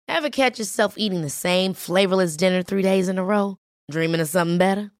Ever catch yourself eating the same flavorless dinner 3 days in a row? Dreaming of something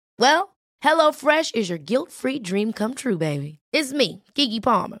better? Well, HelloFresh is your guilt-free dream come true, baby. It's me, Keke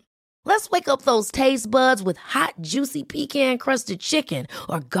Palmer. Let's wake up those taste buds with hot, juicy pecan-crusted chicken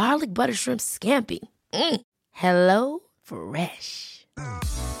or garlic butter shrimp scampi. Hello Fresh.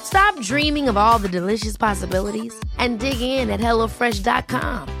 Stop dreaming of all the delicious possibilities and dig in at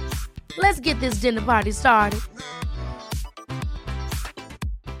HelloFresh.com. Let's get this dinner party started.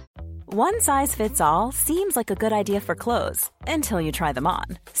 One size fits all seems like a good idea for clothes until you try them on.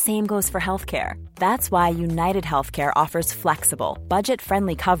 Same goes for healthcare. That's why United Healthcare offers flexible,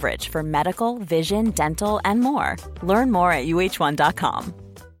 budget-friendly coverage for medical, vision, dental, and more. Learn more at uh1.com.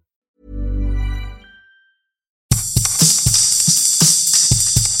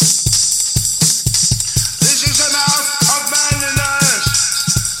 This is the mouth of man and earth.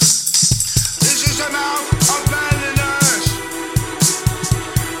 This is the mouth of man and earth.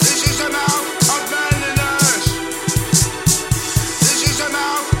 This is the mouth of man and earth. This is the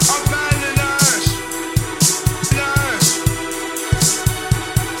mouth of man and earth.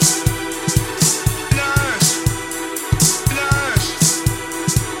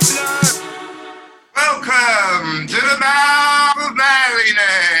 Welcome to the mouth of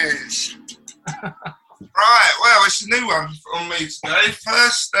manliness. Right, well, it's a new one on me today.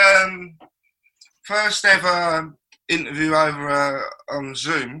 First ever interview over on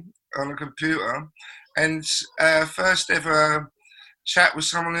Zoom on a computer, and first ever chat with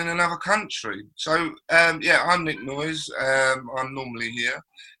someone in another country. So, yeah, I'm Nick Noyes. I'm normally here,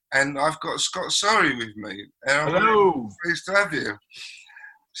 and I've got Scott Sorry with me. Hello. Pleased to have you.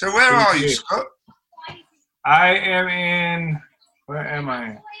 So, where are you, Scott? I am in, where am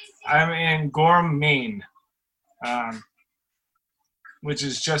I? I'm in Gorham, Maine, which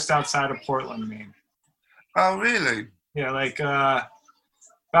is just outside of Portland, Maine. Oh, really? Yeah, like about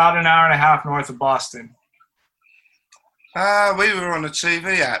an hour and a half north of Boston. We were on a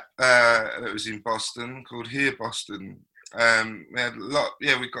TV app that was in Boston called Here Boston. We had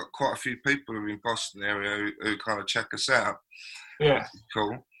we got quite a few people who are in Boston area who kind of check us out. Yeah.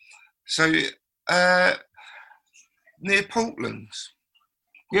 Cool. So, near Portland.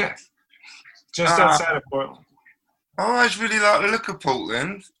 Yeah. Just outside of Portland. I always really like the look of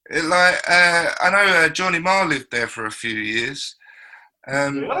Portland. I know Johnny Marr lived there for a few years.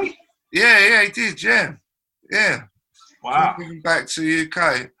 Really? Yeah, he did. Yeah. Wow. Moving back to the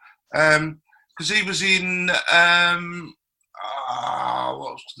UK, because he was in what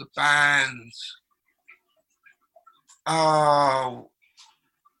was the band?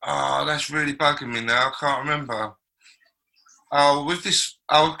 That's really bugging me now. I can't remember.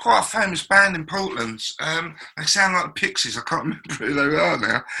 Quite a famous band in Portland. They sound like the Pixies. I can't remember who they are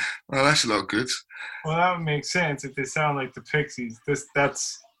now. Well, that's a lot good. Well, that would make sense if they sound like the Pixies.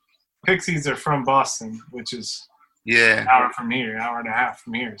 Pixies are from Boston, which is an hour and a half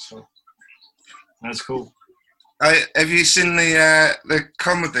from here. So that's cool. Have you seen the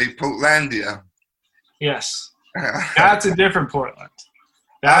comedy Portlandia? Yes, that's a different Portland.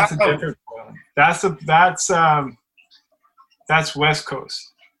 That's a different Portland. That's West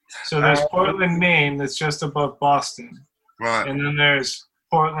Coast. So there's Portland, Maine, that's just above Boston. Right. And then there's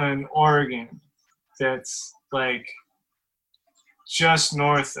Portland, Oregon, that's like just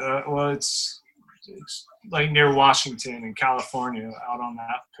north. It's like near Washington and California, out on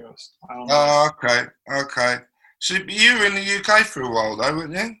that coast. Okay. So you were in the UK for a while, though,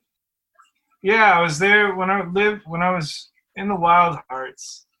 weren't you? Yeah, I was there when I was in the Wild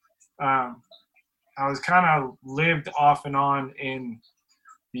Hearts. I was kind of lived off and on in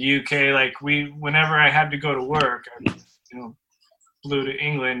the UK. Like whenever I had to go to work, I flew to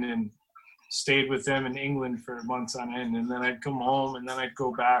England and stayed with them in England for months on end, and then I'd come home and then I'd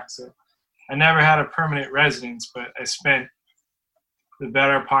go back. So I never had a permanent residence, but I spent the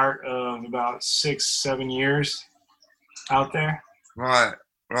better part of about 6-7 years out there. Right.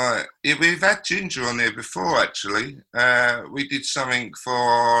 Yeah, we've had Ginger on there before, actually. We did something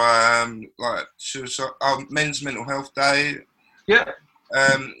for Men's Mental Health Day. Yeah.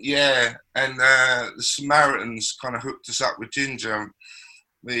 And the Samaritans kind of hooked us up with Ginger.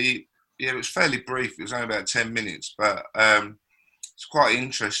 It was fairly brief. It was only about 10 minutes, but it's quite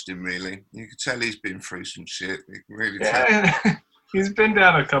interesting, really. You can tell he's been through some shit. You can really tell. He's been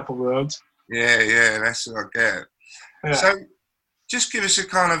down a couple roads. Yeah, that's what I get. Yeah. So, just give us a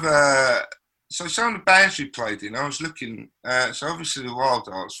kind of so some of the bands you played in, I was looking, so obviously the Wild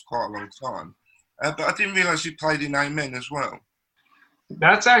Hearts for quite a long time, but I didn't realise you played in Amen as well.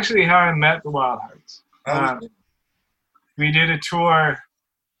 That's actually how I met the Wild Hearts. We did a tour.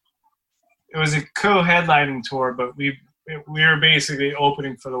 It was a co-headlining tour, but we we were basically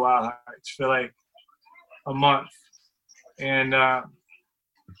opening for the Wild Hearts for like a month, and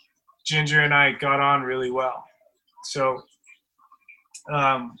Ginger and I got on really well. So,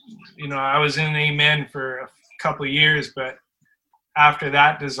 you know, I was in Amen for a couple of years, but after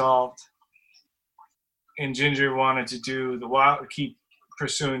that dissolved, and Ginger wanted to do keep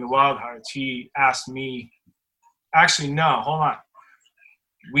pursuing the Wild Hearts, he asked me. Actually, no, hold on.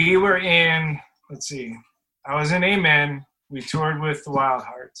 We were in. Let's see. I was in Amen. We toured with the Wild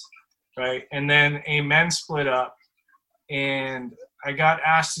Hearts, right? And then Amen split up, and I got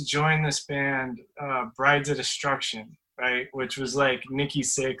asked to join this band, Brides of Destruction, right? Which was like Nikki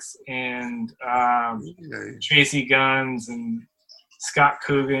Sixx and Tracy Guns and Scott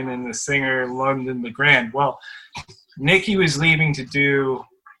Coogan and the singer London LeGrand. Well, Nikki was leaving to do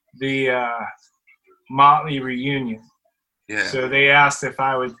the Motley reunion. Yeah. So they asked if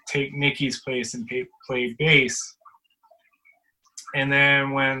I would take Nikki's place and play bass. And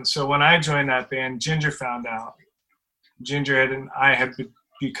then when I joined that band, Ginger found out. Ginger and I had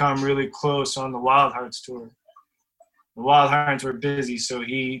become really close on the Wild Hearts tour. The Wild Hearts were busy, so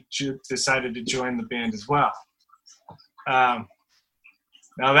he decided to join the band as well.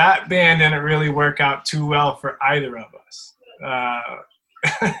 Now that band didn't really work out too well for either of us.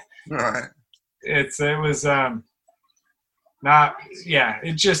 Right. It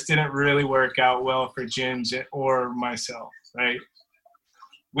just didn't really work out well for Ginger or myself, right?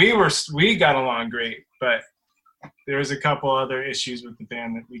 We got along great, but there was a couple other issues with the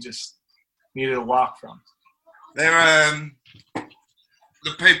band that we just needed to walk from. They're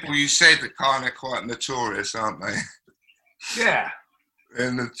the people you said are kind of quite notorious, aren't they? Yeah.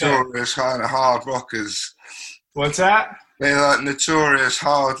 They're notorious kind of hard rockers. What's that? They're like notorious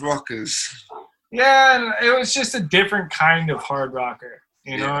hard rockers. Yeah, and it was just a different kind of hard rocker.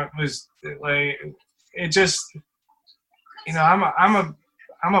 You know, it was like it just. You know,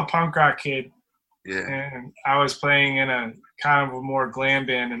 I'm a punk rock kid. Yeah. And I was playing in a kind of a more glam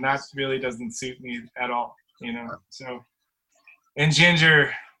band, and that really doesn't suit me at all. You know, so. And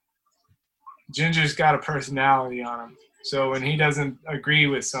Ginger's got a personality on him. So when he doesn't agree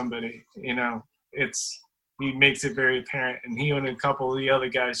with somebody, you know, he makes it very apparent. And he and a couple of the other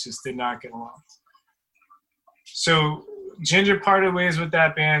guys just did not get along. So Ginger parted ways with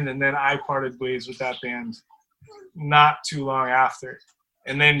that band, and then I parted ways with that band not too long after.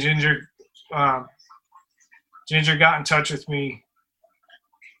 And then Ginger got in touch with me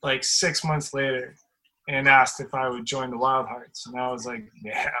like 6 months later and asked if I would join the Wild Hearts. And I was like,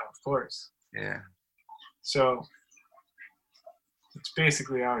 yeah, of course. Yeah. So it's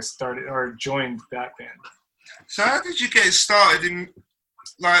basically how I started or joined that band. So how did you get started in,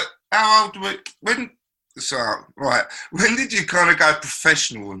 like, how old were, when did you kind of go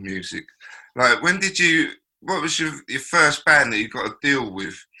professional with music? Like, what was your first band that you got to deal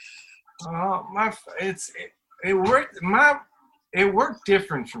with? It worked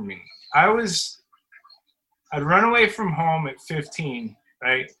different for me. I'd run away from home at 15,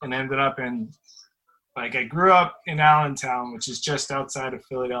 right? And ended up I grew up in Allentown, which is just outside of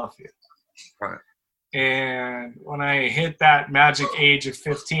Philadelphia. Right. And when I hit that magic age of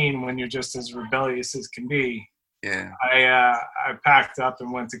 15, when you're just as rebellious as can be, yeah, I packed up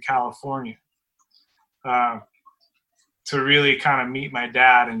and went to California to really kind of meet my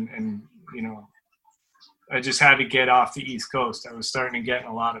dad. And, you know, I just had to get off the East Coast. I was starting to get in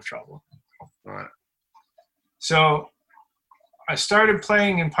a lot of trouble. Right. So I started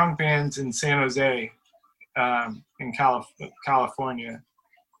playing in punk bands in San Jose, in California.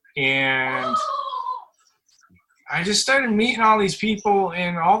 And I just started meeting all these people,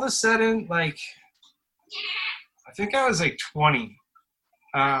 and all of a sudden, like, I think I was like 20.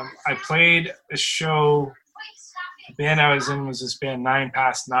 I played a show. The band I was in was this band 9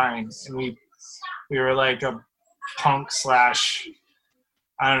 Past 9, and we were like a punk /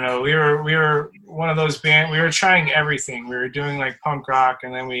 I don't know. We were one of those bands. We were trying everything. We were doing like punk rock,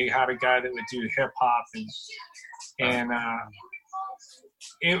 and then we had a guy that would do hip hop, and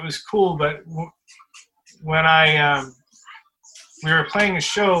it was cool. But when we were playing a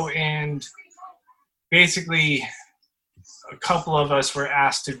show, and basically a couple of us were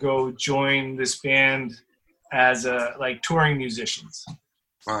asked to go join this band as touring musicians.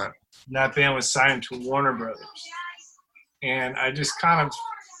 Right. And that band was signed to Warner Brothers. And I just I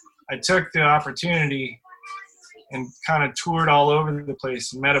took the opportunity and kind of toured all over the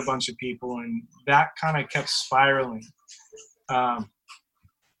place and met a bunch of people, and that kind of kept spiraling.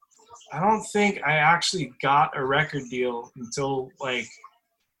 I don't think I actually got a record deal until I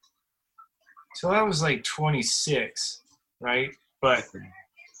was like 26, right? But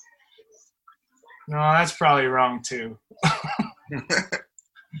No, that's probably wrong too.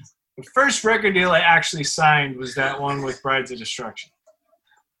 The first record deal I actually signed was that one with Brides of Destruction.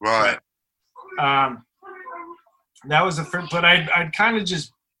 Right. That was the first, but I'd kind of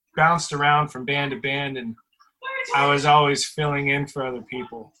just bounced around from band to band, and I was always filling in for other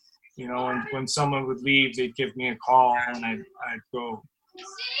people. You know, when someone would leave, they'd give me a call, and I'd go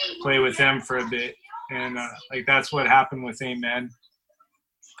play with them for a bit. And like that's what happened with Amen.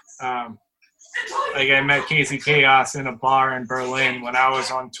 Like I met Casey Chaos in a bar in Berlin when I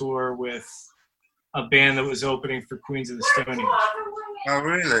was on tour with a band that was opening for Queens of the Stone Age. Oh,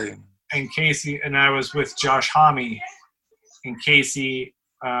 really? And Casey and I was with Josh Homme, and Casey,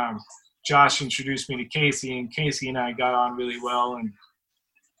 Josh introduced me to Casey, and Casey and I got on really well, and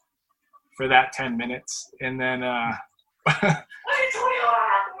for that 10 minutes, and then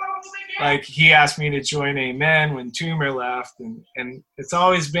like he asked me to join Amen when Tumor left, and it's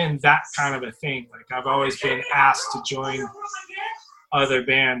always been that kind of a thing. Like I've always been asked to join other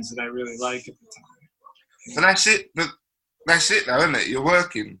bands that I really like at the time. But that's it. But that's it, though, isn't it? You're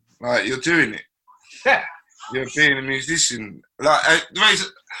working, like you're doing it. Yeah. You're being a musician. Like the reason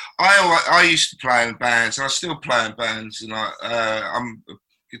I used to play in bands, and I still play in bands, and I'm a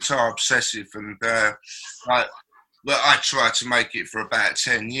guitar obsessive, and like. But I tried to make it for about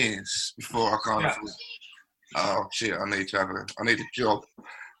 10 years before I kind of thought, oh shit, I need a job.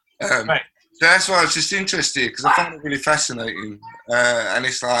 Right. So that's why I was just interested, because I find it really fascinating. And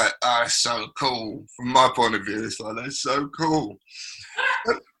it's like, oh, it's so cool. From my point of view, it's like, that's so cool.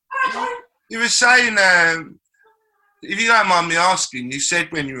 But you were saying, if you don't mind me asking, you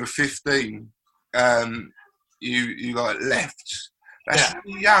said when you were 15, you like left. That's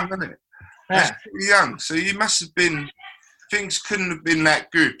really young, isn't it? That's pretty young, so you must have been. Things couldn't have been that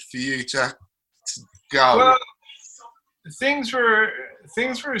good for you to go. Well, things were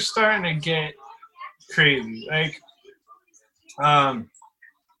starting to get crazy. Like, my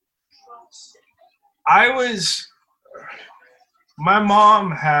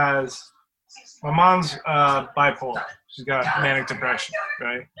mom's bipolar. She's got manic depression,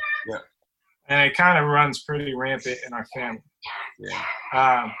 right? Yeah. And it kind of runs pretty rampant in our family.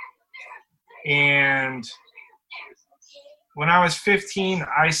 Yeah. And when I was 15,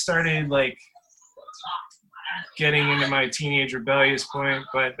 I started like getting into my teenage rebellious point,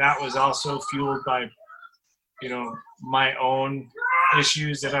 but that was also fueled by, you know, my own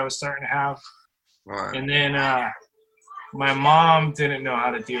issues that I was starting to have. Right. And then my mom didn't know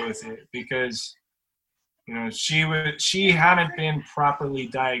how to deal with it because, you know, she hadn't been properly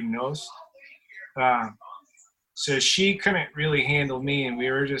diagnosed. So she couldn't really handle me, and we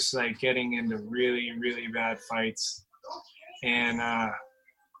were just like getting into really, really bad fights. And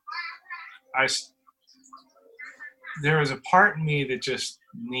there was a part in me that just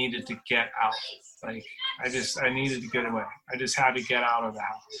needed to get out. Like I needed to get away. I just had to get out of the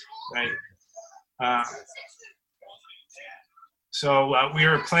house, right? So we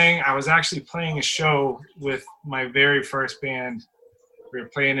were playing. I was actually playing a show with my very first band. We were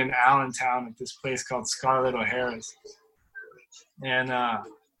playing in Allentown at this place called Scarlett O'Hara's. And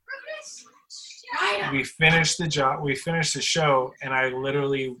we finished the show, and I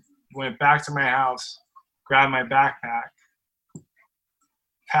literally went back to my house, grabbed my backpack,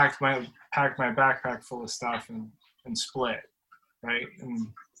 packed my backpack full of stuff, and split, right? And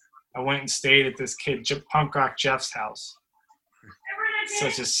I went and stayed at this kid, Punk Rock Jeff's house.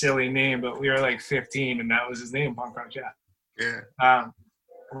 Such a silly name, but we were like 15, and that was his name, Punk Rock Jeff. Yeah.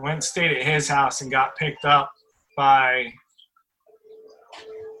 Went and stayed at his house and got picked up by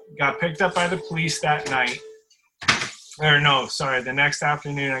the police that night. Or no, sorry, the next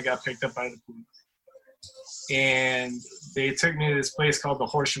afternoon I got picked up by the police. And they took me to this place called the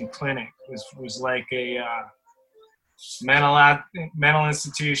Horsham Clinic. It was like a mental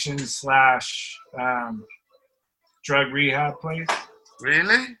institution / drug rehab place.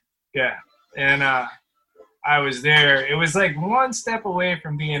 Really? Yeah. And I was there. It was like one step away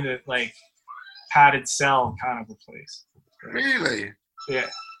from being a like padded cell kind of a place. Really? Yeah.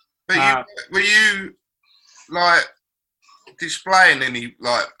 But were you like displaying any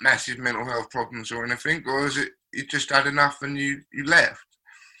like massive mental health problems or anything, or was it you just had enough and you left?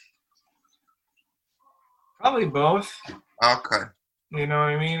 Probably both. Okay. You know what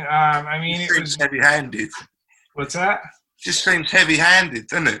I mean? It was heavy-handed. What's that? Just seems heavy-handed,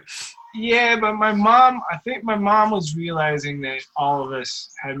 doesn't it? Yeah, but I think my mom was realizing that all of us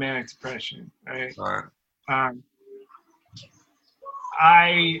had manic depression, right? Right.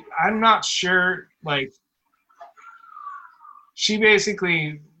 I'm not sure, like, she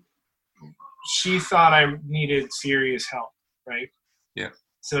thought I needed serious help, right? Yeah.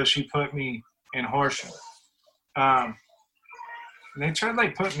 So she put me in Horsham. And they tried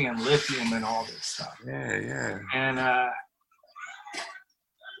like putting me on lithium and all this stuff. Yeah. And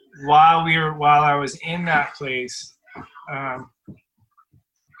while I was in that place,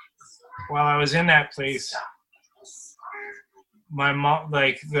 my mom,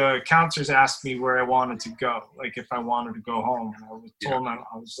 like the counselors asked me where I wanted to go, like if I wanted to go home. And I was told them,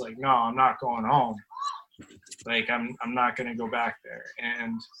 I was like, no, I'm not going home. Like I'm not going to go back there.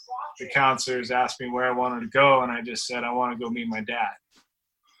 And the counselors asked me where I wanted to go, and I just said I want to go meet my dad.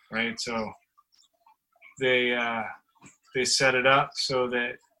 Right, so they set it up so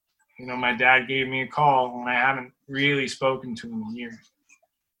that, you know, my dad gave me a call when I haven't really spoken to him in years.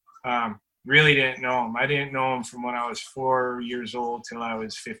 Really didn't know him. I didn't know him from when I was 4 years old till I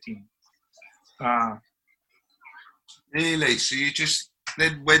was 15. Really? So you just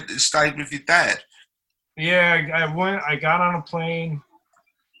then went and stayed with your dad? Yeah, I got on a plane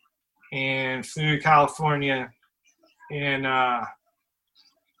and flew to California and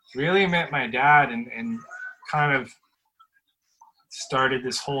really met my dad and kind of started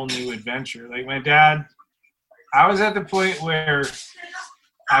this whole new adventure. Like my dad, I was at the point where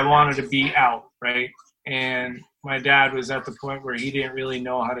I wanted to be out, right? And my dad was at the point where he didn't really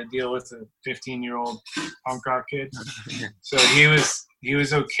know how to deal with a 15-year-old punk rock kid. So he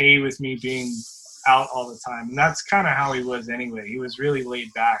was okay with me being out all the time. And that's kind of how he was anyway. He was really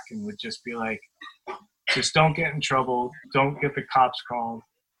laid back and would just be like, just don't get in trouble. Don't get the cops called.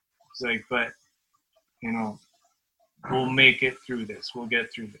 It's like, but, you know, we'll make it through this. We'll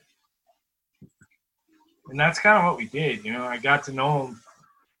get through this. And that's kind of what we did. You know, I got to know him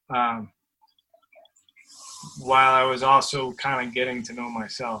while I was also kind of getting to know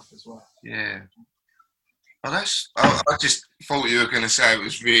myself as well. Yeah. Well, I just thought you were going to say it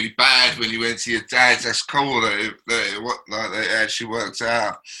was really bad when you went to your dad's. That's cool that it actually worked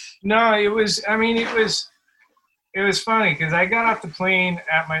out. No, it was funny because I got off the plane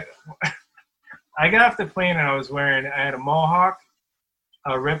and I had a mohawk,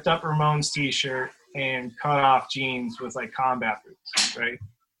 a ripped up Ramones t-shirt, and cut off jeans with like combat boots, right?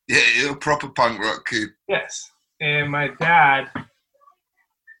 Yeah, you're a proper punk rock kid. Yes. And my dad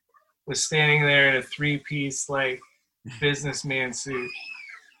was standing there in a 3-piece like businessman suit.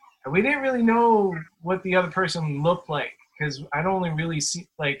 And we didn't really know what the other person looked like because I'd only really see,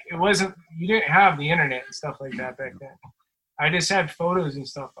 like, you didn't have the internet and stuff like that back then. I just had photos and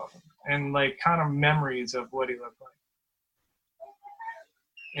stuff of him and like kind of memories of what he looked like.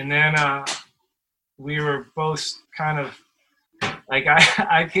 And then we were both kind of like,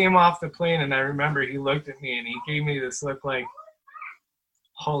 I came off the plane and I remember he looked at me and he gave me this look like,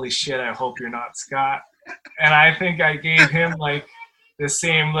 holy shit, I hope you're not Scott. And I think I gave him like the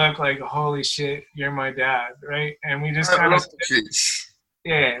same look like, holy shit, you're my dad, right? And we just kind of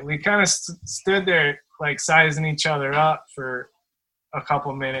stood there like sizing each other up for a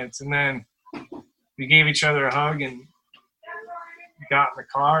couple minutes, and then we gave each other a hug and got in the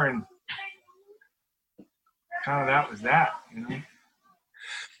car, and kind of that was that, you know.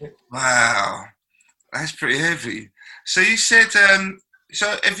 Wow, that's pretty heavy. So you said,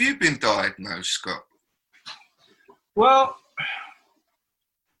 so have you been diagnosed, Scott? Well,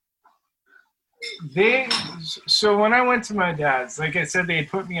 so when I went to my dad's, like I said, they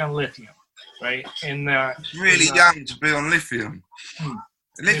put me on lithium, right? Really young to be on lithium.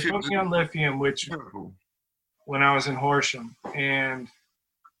 They put me on lithium, which when I was in Horsham, and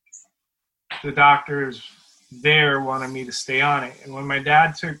the doctors there wanted me to stay on it. And when my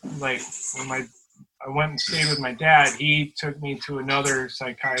dad I went and stayed with my dad, he took me to another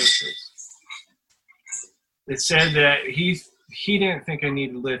psychiatrist. It said that he didn't think I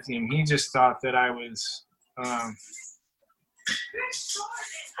needed lithium. He just thought that I was a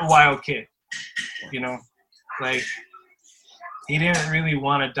wild kid, you know? Like, he didn't really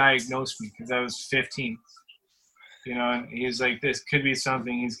want to diagnose me because I was 15, you know? And he was like, this could be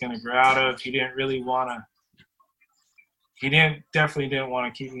something he's going to grow out of. He definitely didn't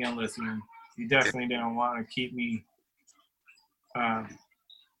want to keep me on lithium. He definitely didn't want to keep me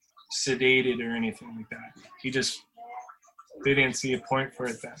sedated or anything like that. They didn't see a point for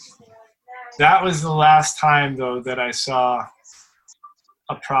it then. That was the last time, though, that I saw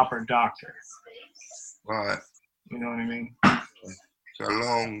a proper doctor. Right. You know what I mean? It's a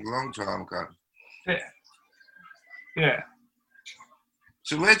long, long time ago. Yeah.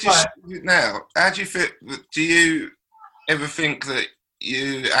 So where do you sit now? How do you feel? Do you ever think that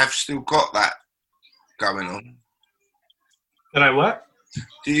you have still got that going on? Did I what?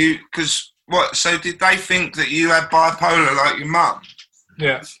 Do you? Because what? So did they think that you had bipolar like your mum?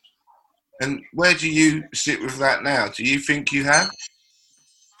 Yeah. And where do you sit with that now? Do you think you have?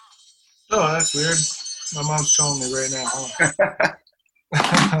 Oh, that's weird. My mom's calling me right now.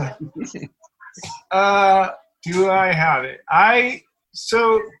 Do I have it?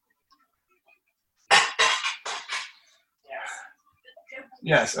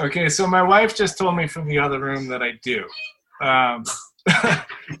 Yes. Okay. So my wife just told me from the other room that I do. I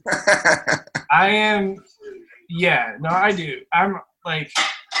am. Yeah. No, I do. I'm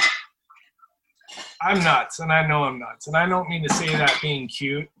nuts, and I know I'm nuts, and I don't mean to say that being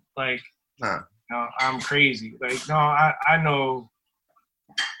cute. Like, no, I'm crazy. Like, no, I know.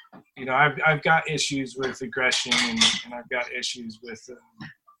 You know, I've got issues with aggression, and I've got issues with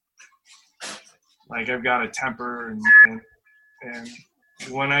I've got a temper, and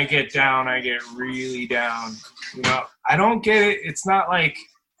when I get down, I get really down. You know, I don't get it. It's not like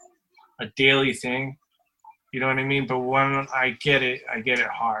a daily thing. You know what I mean? But when I get it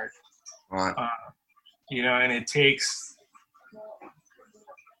hard. Right. You know, and it takes.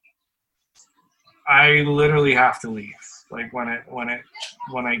 I literally have to leave. Like when I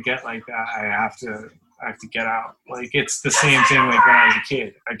get like that, I have to get out. Like it's the same thing like when I was a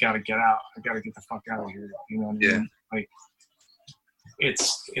kid. I gotta get out. I gotta get the fuck out of here. You know what I mean? Like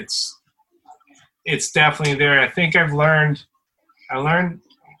it's definitely there. I think I learned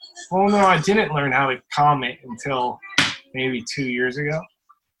well, no, I didn't learn how to calm it until maybe 2 years ago.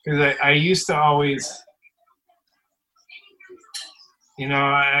 Because I used to always, you know,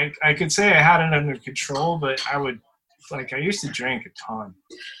 I could say I had it under control, but I used to drink a ton,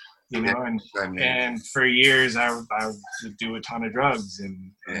 you know, and for years I would do a ton of drugs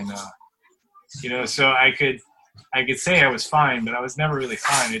and you know, so I could say I was fine, but I was never really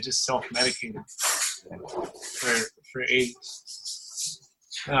fine. I just self-medicated for ages.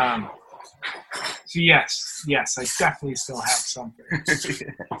 So yes, I definitely still have something,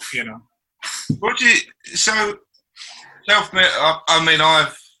 you know.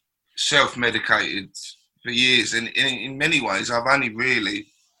 I've self-medicated for years, and in many ways,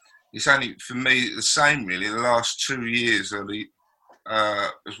 it's only for me the same really. The last 2 years is when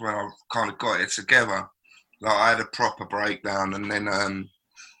I kind of got it together. Like I had a proper breakdown, and then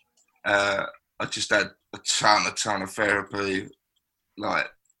I just had a ton of therapy, like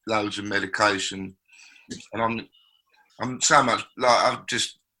loads of medication, and I'm so much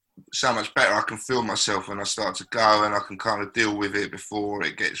so much better. I can feel myself when I start to go, and I can kind of deal with it before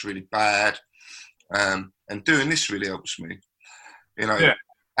it gets really bad. And doing this really helps me. You know,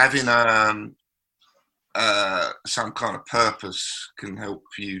 having some kind of purpose can help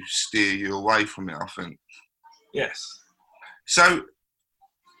you steer you away from it, I think. Yes. So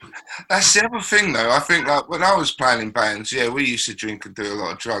that's the other thing, though. I think like when I was playing in bands, we used to drink and do a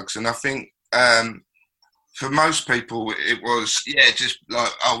lot of drugs, and I think for most people it was just like,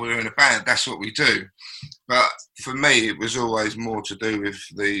 oh, we're in a band, that's what we do. But for me, it was always more to do with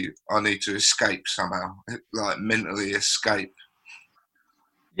I need to escape somehow, like mentally escape.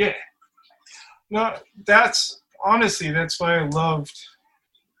 Yeah. No, that's why I loved.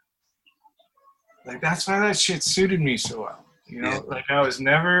 Like that's why that shit suited me so well. You know, like I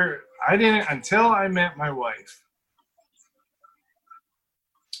didn't until I met my wife.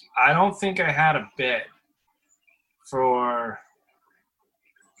 I don't think I had a bed for,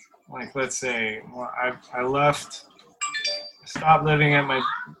 like, let's say, I stopped living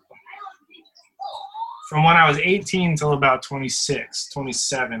from when I was 18 till about 26,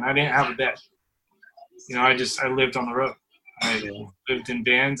 27. I didn't have a bed. You know, I lived on the road. I lived in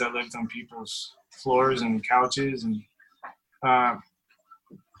bands. I lived on people's floors and couches, and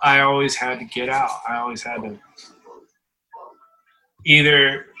I always had to get out. I always had to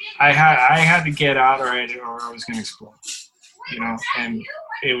either I had to get out or I was going to explode, you know, and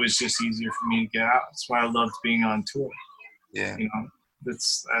it was just easier for me to get out. That's why I loved being on tour. Yeah. You know,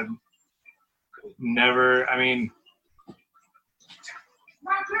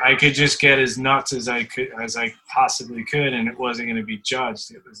 I could just get as nuts as I possibly could, and it wasn't going to be judged.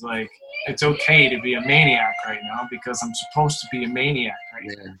 It was like, it's okay to be a maniac right now because I'm supposed to be a maniac right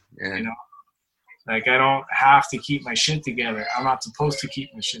now. Yeah. You know, like I don't have to keep my shit together. I'm not supposed to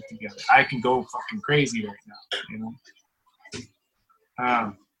keep my shit together. I can go fucking crazy right now. You know,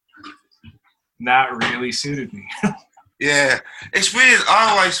 that really suited me. Yeah, it's weird. I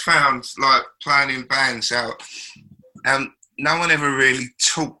always found like playing in bands out, no one ever really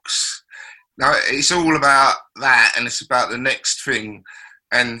talks. No, it's all about that, and it's about the next thing,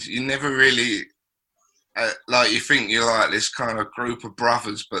 and you never really like you think you're like this kind of group of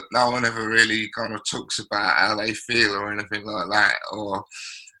brothers, but no one ever really kind of talks about how they feel or anything like that. Or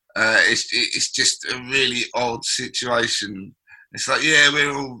it's just a really odd situation. It's like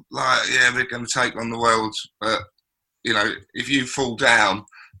we're all like we're going to take on the world, but you know if you fall down,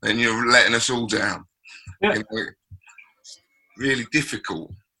 and you're letting us all down. Yeah. You know, really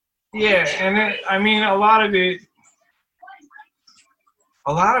difficult. Yeah, and I mean, a lot of it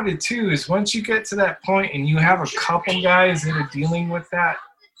too is once you get to that point and you have a couple guys that are dealing with that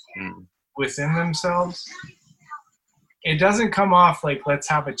within themselves, it doesn't come off like, let's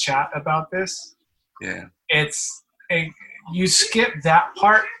have a chat about this. Yeah. You skip that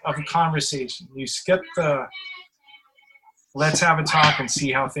part of the conversation. You skip the let's have a talk and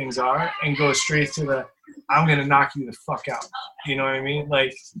see how things are, and go straight to the I'm gonna knock you the fuck out. You know what I mean?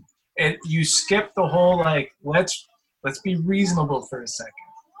 Like, you skip the whole like let's be reasonable for a second.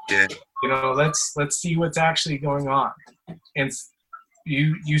 Yeah. You know, let's see what's actually going on, and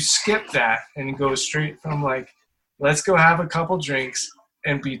you skip that and go straight from like let's go have a couple drinks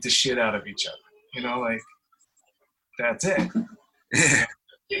and beat the shit out of each other. You know, like that's it.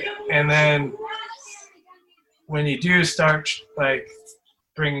 Yeah. And then when you do start like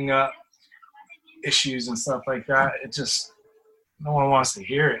bringing up issues and stuff like that, it just no one wants to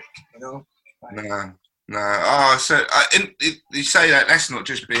hear it, you know. Like, No. Oh, so you say that that's not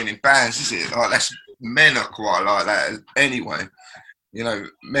just being in bands, is it? Like that's men are quite like that anyway. You know,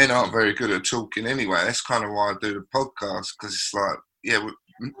 men aren't very good at talking anyway. That's kind of why I do the podcast, because it's like, yeah,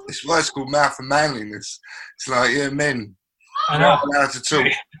 it's why it's called Mouth and Manliness. It's like, yeah, men are not allowed to talk.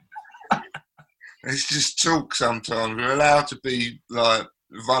 It's just talk sometimes. We're allowed to be like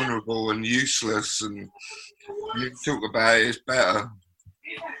vulnerable and useless, and you talk about it, it's better.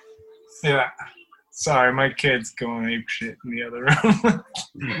 Yeah. Sorry, my kid's going ape shit in the other room.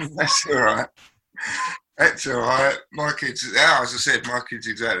 That's all right. That's all right. My kids, as I said, my kids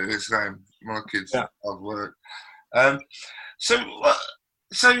exactly the same. My kids love work. So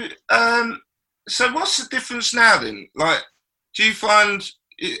what's the difference now then? Like, do you find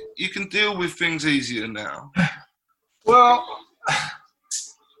you can deal with things easier now? Well,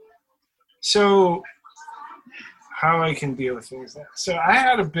 so how I can deal with things now. So I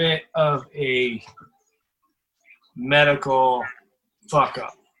had a bit of a medical fuck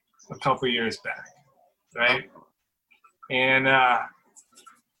up a couple years back, right? And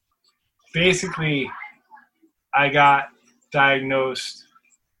basically I got diagnosed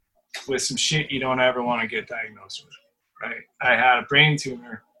with some shit you don't ever want to get diagnosed with, right? I had a brain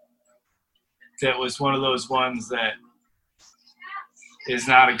tumor that was one of those ones that is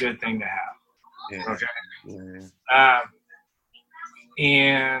not a good thing to have. Yeah. Okay. Yeah.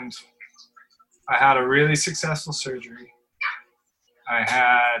 And I had a really successful surgery. I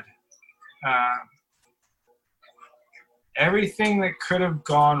had everything that could have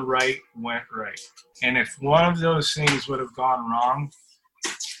gone right went right. And if one of those things would have gone wrong,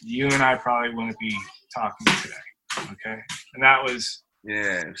 you and I probably wouldn't be talking today. Okay. And that was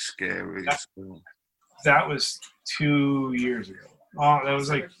scary. That was 2 years ago. Oh, that was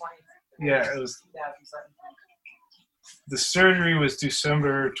like, it was. The surgery was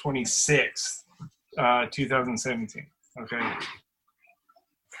December 26th, 2017. Okay.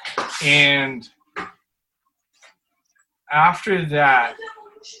 And after that,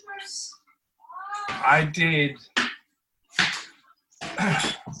 I did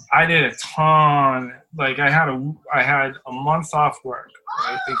a ton. Like I had a month off work.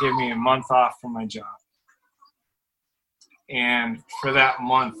 Right? They gave me a month off from my job. And for that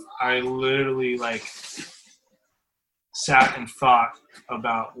month, I literally like sat and thought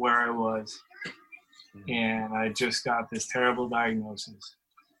about where I was. And I just got this terrible diagnosis.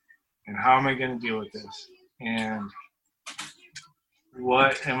 And how am I going to deal with this? And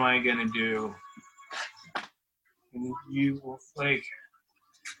what am I going to do? And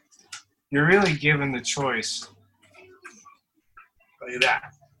you're really given the choice like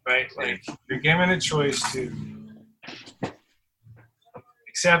that, right? Like you're given a choice to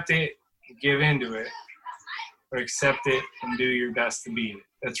accept it, give into it, or accept it and do your best to beat it.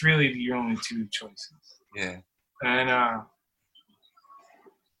 That's really your only two choices. Yeah. And I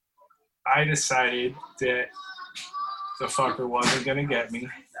decided that the fucker wasn't going to get me,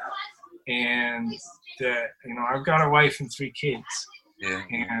 and that, I've got a wife and 3 kids. Yeah.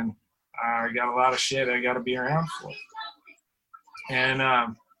 And I got a lot of shit I got to be around for. And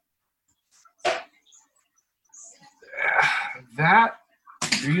that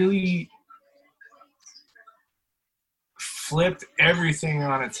really flipped everything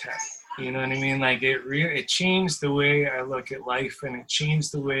on its head. You know what I mean? Like it changed the way I look at life, and it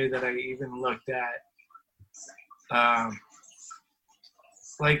changed the way that I even looked at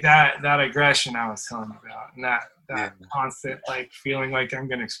like that aggression I was telling you about, and that constant like feeling like I'm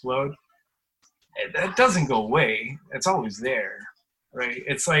gonna explode. It doesn't go away. It's always there, right?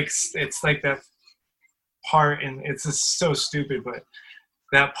 It's like that part, and it's just so stupid, but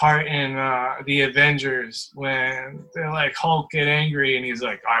that part in the Avengers when they're like, Hulk get angry and he's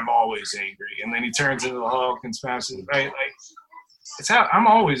like, I'm always angry, and then he turns into the Hulk and smashes it, right? Like, it's how I'm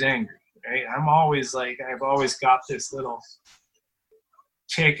always angry, right? I'm always like, I've always got this little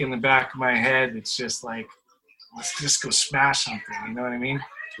tick in the back of my head. It's just like, let's just go smash something. You know what I mean?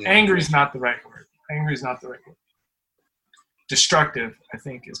 Yeah. Angry is not the right word. Angry is not the right word. Destructive, I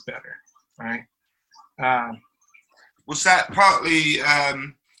think, is better, right? Was that partly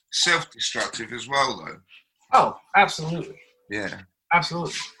self-destructive as well, though? Oh, absolutely. Yeah.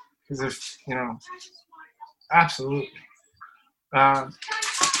 Absolutely. Because if, absolutely.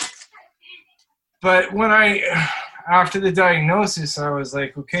 But when after the diagnosis, I was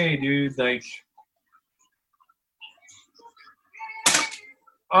like, okay, dude, like,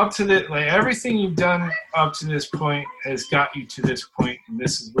 everything you've done up to this point has got you to this point, and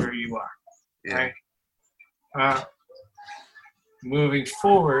this is where you are, yeah. Right? Moving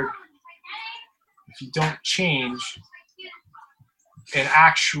forward, if you don't change and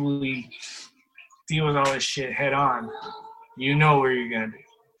actually deal with all this shit head on, you know where you're gonna be.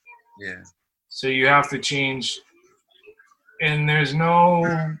 Yeah. So you have to change, and there's no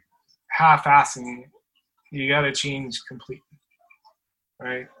half-assing it. You got to change completely,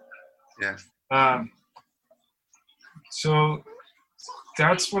 right? Yeah. So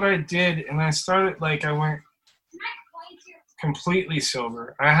that's what I did, and I started, like, I went completely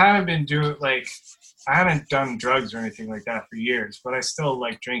sober. I hadn't done drugs or anything like that for years, but I still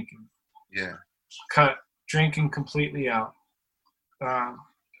like drinking. Yeah. Cut drinking completely out.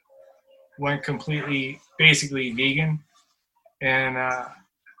 Went completely, basically vegan, and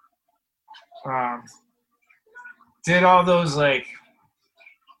did all those, like,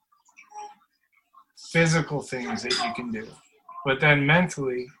 physical things that you can do. But then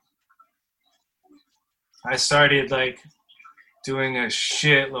mentally, I started, like, doing a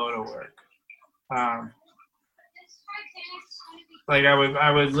shitload of work. Like,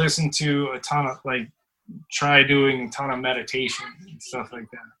 I would listen to a ton of, like, try doing a ton of meditation and stuff like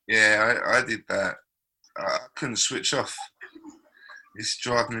that. Yeah, I did that. I couldn't switch off. It's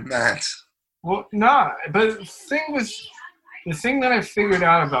driving me mad. Well, nah, but the thing that I figured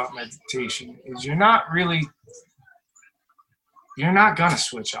out about meditation is you're not gonna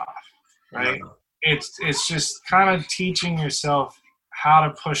switch off, right? No. It's just kind of teaching yourself how to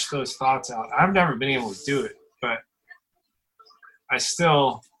push those thoughts out. I've never been able to do it, but I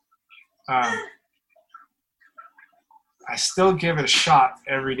still give it a shot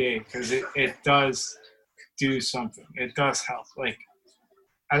every day because it does do something. It does help. Like,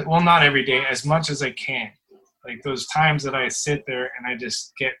 not every day, as much as I can. Like, those times that I sit there and I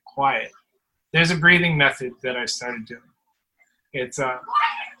just get quiet. There's a breathing method that I started doing. It's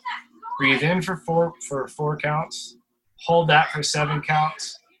breathe in for four counts, hold that for 7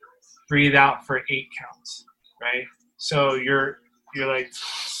 counts, breathe out for 8 counts, right? So you're like,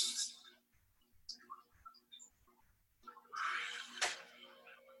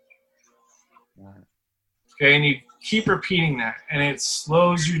 okay, and you keep repeating that, and it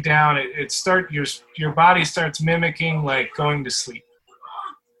slows you down. Your body starts mimicking, like, going to sleep.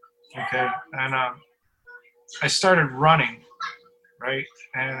 Okay, and I started running, right,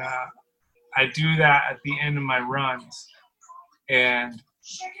 and I do that at the end of my runs, and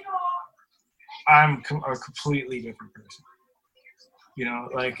I'm a completely different person.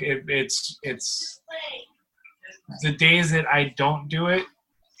 Like, it's the days that I don't do it.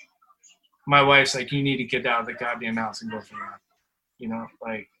 My wife's like, you need to get out of the goddamn house and go for a run.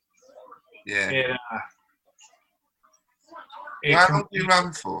 Like, yeah. How long do you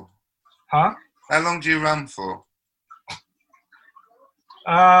run for? Huh? How long do you run for?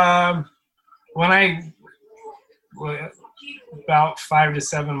 About 5 to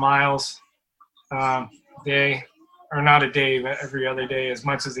 7 miles a day, or not a day, but every other day, as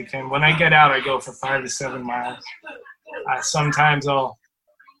much as I can. When I get out, I go for 5 to 7 miles. Sometimes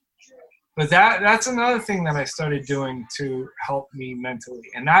but that's another thing that I started doing to help me mentally,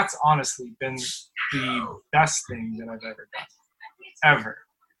 and that's honestly been the best thing that I've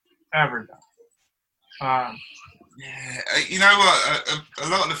ever done. Yeah, you know what? A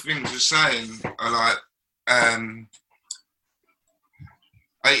lot of the things you're saying are like,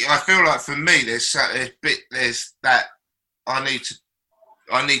 I feel like for me, there's that I need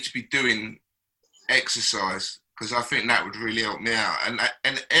to be doing exercise, because I think that would really help me out.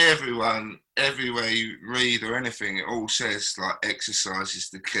 And everywhere you read or anything, it all says, like, exercise is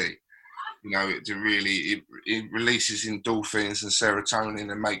the key. It releases endorphins and serotonin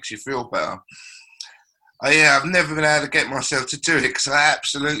and makes you feel better. I've never been able to get myself to do it because I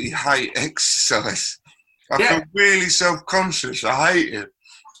absolutely hate exercise. I feel really self-conscious. I hate it.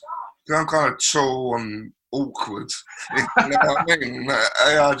 I'm kind of tall and awkward. You know what I mean?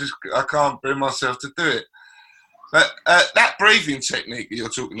 I can't bring myself to do it. But that breathing technique that you're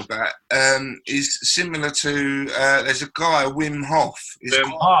talking about is similar to, there's a guy, Wim Hof.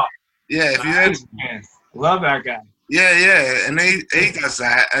 Wim Hof. Yeah, have you heard? Man, love that guy. Yeah, and he does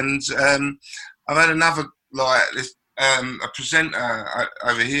that. And I've had another, like, a presenter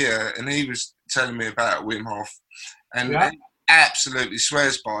over here, and he was telling me about Wim Hof. And he absolutely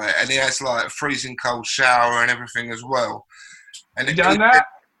swears by it. And he has, like, a freezing cold shower and everything as well. And you done that?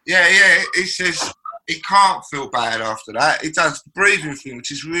 Yeah, he says he can't feel bad after that. He does the breathing thing,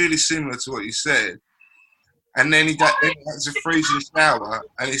 which is really similar to what you said. And then he has a freezing shower,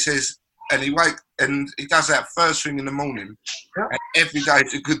 and he says, and he does that first thing in the morning. Yeah. And every day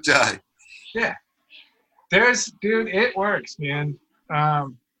is a good day. Yeah. It works, man.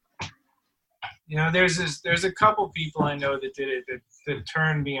 You know, there's a couple people I know that did it that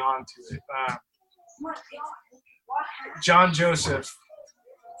turned me on to it. John Joseph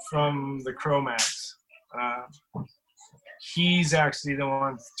from the Cro-Mags. He's actually the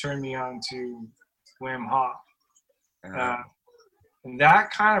one that turned me on to Wim Hof. And that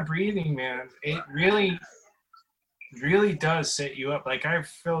kind of breathing, man, it really, really does set you up. Like, I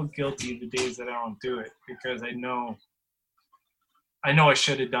feel guilty the days that I don't do it because I know I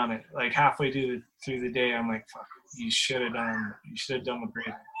should have done it. Like, halfway through the day, I'm like, fuck, you should have done the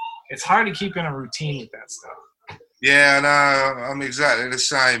breathing. It's hard to keep in a routine with that stuff. Yeah, no, I'm exactly the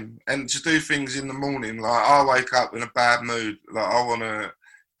same. And to do things in the morning, like, I wake up in a bad mood. Like, I want to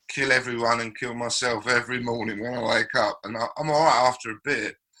kill everyone and kill myself every morning when I wake up. And I'm all right after a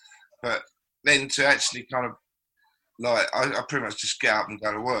bit. But then to actually kind of, like, I pretty much just get up and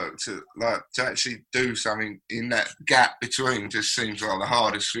go to work. To actually do something in that gap between just seems like the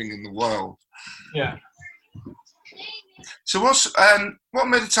hardest thing in the world. Yeah. So what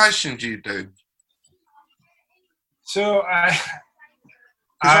meditation do you do? So I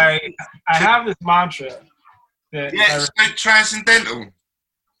have this mantra that so transcendental.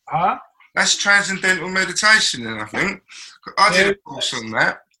 Huh? That's transcendental meditation, then, I think. I did a course on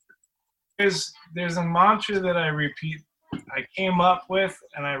that. There's a mantra that I repeat. I came up with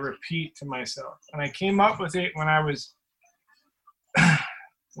and I repeat to myself. And I came up with it when I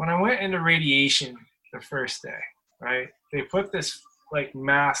went into radiation the first day, right? They put this like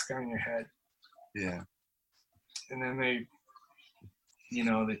mask on your head. Yeah. And then they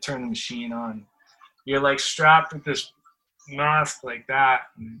turn the machine on. You're like strapped with this mask like that.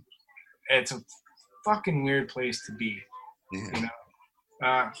 And it's a fucking weird place to be, you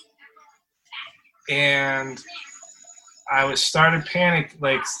know? And I started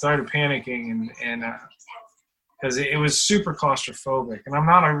panicking and because it was super claustrophobic. And I'm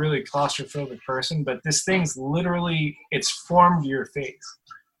not a really claustrophobic person, but this thing's literally, it's formed your face,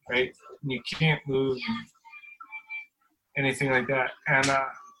 right? And you can't move. Anything like that. And I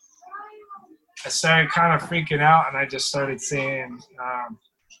started kind of freaking out, and I just started saying,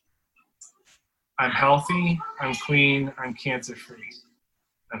 I'm healthy, I'm clean, I'm cancer-free.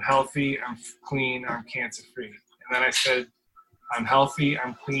 I'm healthy, I'm clean, I'm cancer-free. And then I said, I'm healthy,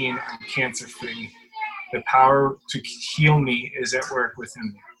 I'm clean, I'm cancer-free. The power to heal me is at work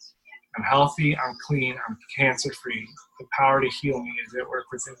within me. I'm healthy, I'm clean, I'm cancer-free. The power to heal me is at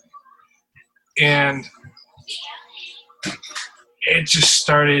work within me. And it just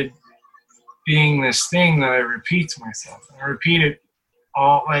started being this thing that I repeat to myself. I repeat it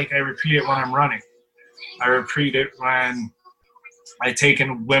when I'm running. I repeat it when I take a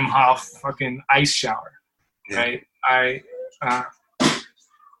Wim Hof fucking ice shower, right?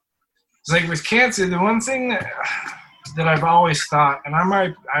 It's like with cancer, the one thing that I've always thought, and I'm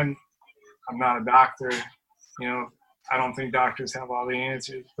not a doctor, you know, I don't think doctors have all the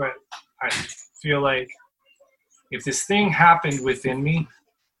answers, but I feel like if this thing happened within me,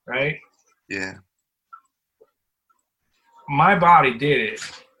 right? Yeah. My body did it.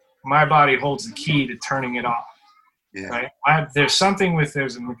 My body holds the key to turning it off. Yeah. Right? There's a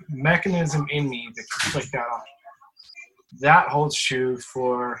mechanism in me that can flick that off. That holds true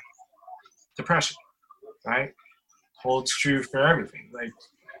for depression, right? Holds true for everything. Like,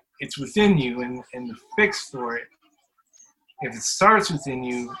 it's within you, and the fix for it, if it starts within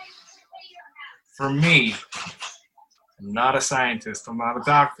you, for me, I'm not a scientist, I'm not a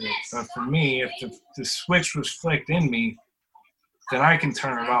doctor, but for me, if the switch was flicked in me, then I can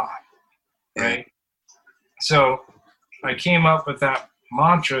turn it off, right? So I came up with that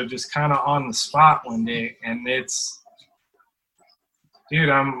mantra just kind of on the spot one day, and it's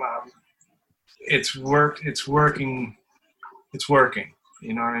working,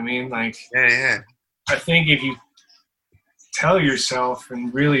 you know what I mean? Like, yeah. I think if you tell yourself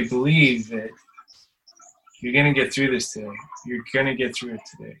and really believe that you're going to get through this today. You're going to get through it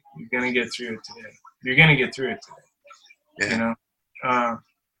today. You're going to get through it today. You're going to get through it today. Yeah. You know?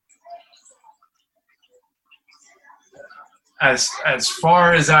 As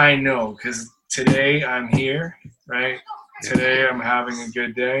far as I know, because today I'm here, right? Today I'm having a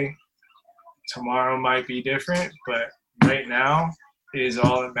good day. Tomorrow might be different, but right now is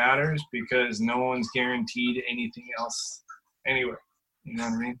all that matters, because no one's guaranteed anything else anyway. You know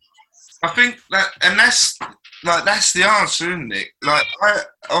what I mean? I think that, and that's the answer, isn't it? Like, I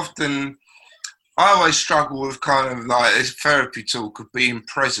always struggle with kind of like this therapy talk of being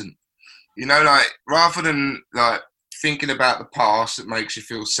present. You know, like, rather than like thinking about the past that makes you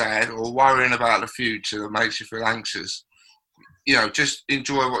feel sad, or worrying about the future that makes you feel anxious, you know, just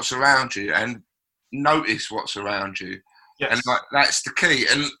enjoy what's around you and notice what's around you. Yes. And like, that's the key.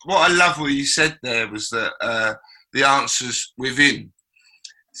 And what I love what you said there was that the answer's within.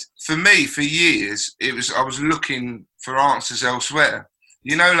 For me, for years, I was looking for answers elsewhere.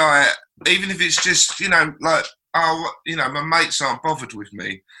 You know, like, even if it's just, you know, like, oh, you know, my mates aren't bothered with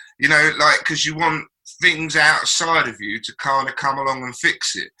me. You know, like, because you want things outside of you to kind of come along and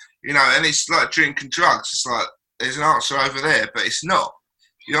fix it. You know, and it's like drinking drugs. It's like, there's an answer over there, but it's not.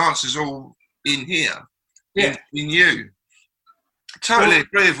 The answer's all in here. Yeah. In you. Totally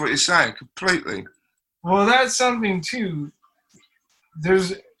agree with what you're saying, completely. Well, that's something too.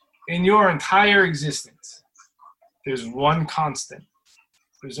 There's, in your entire existence, there's one constant.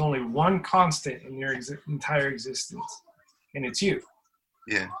 There's only one constant in your entire existence, and it's you.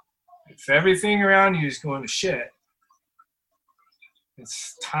 Yeah. If everything around you is going to shit,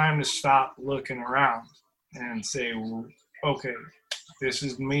 it's time to stop looking around and say, well, okay, this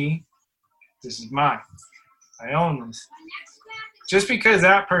is me. This is mine. I own this. Just because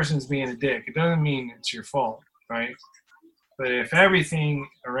that person's being a dick, it doesn't mean it's your fault, right? But if everything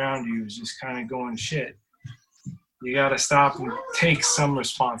around you is just kind of going to shit, you got to stop and take some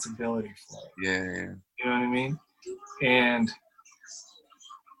responsibility for it. Yeah. You know what I mean? And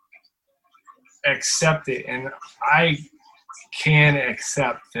accept it. And I can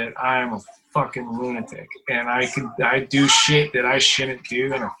accept that I'm a fucking lunatic, and I do shit that I shouldn't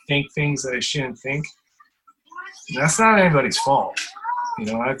do, and I think things that I shouldn't think. And that's not anybody's fault. You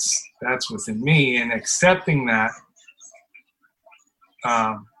know, that's within me, and accepting that,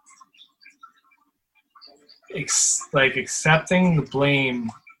 accepting the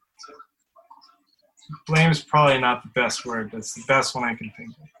blame. Blame is probably not the best word, but it's the best one I can think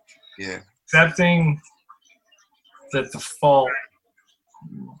of. Yeah. Accepting that the fault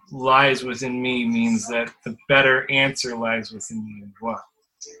lies within me means that the better answer lies within me as well.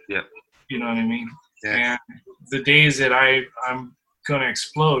 Yeah. You know what I mean? Yeah. And the days that I'm going to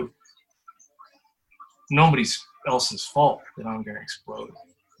explode, nobody's else's fault that I'm going to explode.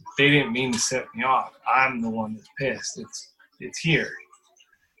 They didn't mean to set me off. I'm the one that's pissed. It's here.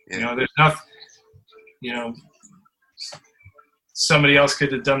 Yeah. You know, there's nothing, you know, somebody else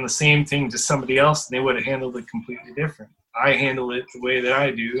could have done the same thing to somebody else and they would have handled it completely different. I handle it the way that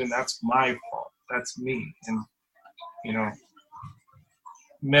I do, and that's my fault. That's me. And, you know,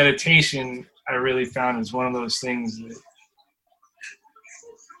 meditation, I really found, is one of those things that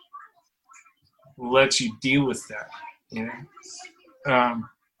lets you deal with that, you know,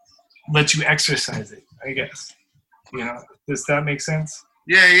 lets you exercise it, I guess. You know, does that make sense?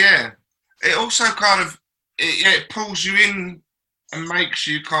 Yeah. It also kind of, it pulls you in and makes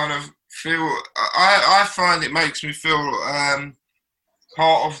you kind of feel, I find it makes me feel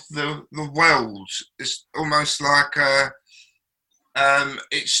part of the world. It's almost like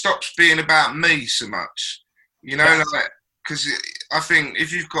it stops being about me so much, you know, like, because I think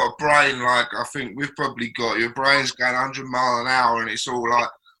if you've got a brain like I think we've probably got, your brain's going 100 miles an hour and it's all like,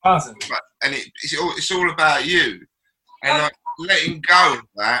 awesome. And it's all about you, and like letting go of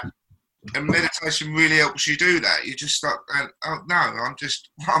that. And meditation really helps you do that. You just start going, oh no, I'm just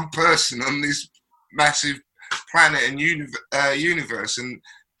one person on this massive planet and universe, and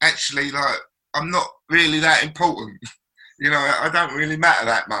actually, like, I'm not really that important. You know, I don't really matter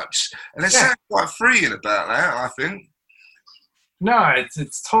that much. And there's something quite freeing about that, I think. No,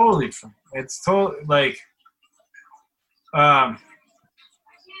 it's totally free. It's totally like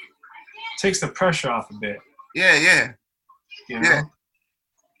takes the pressure off a bit. Yeah. You know?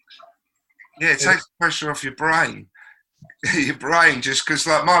 Yeah, it takes the pressure off your brain. Your brain, just because,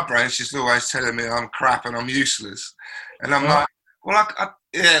 like, my brain's just always telling me I'm crap and I'm useless. And I'm like, well,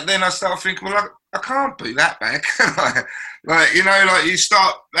 then I start thinking, well, I can't be that bad, can I? Like, you know, like, you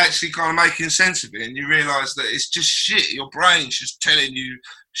start actually kind of making sense of it, and you realise that it's just shit. Your brain's just telling you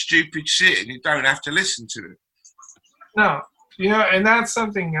stupid shit, and you don't have to listen to it. No, And that's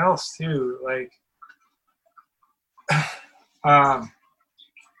something else too. Like,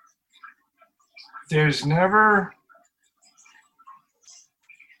 there's never.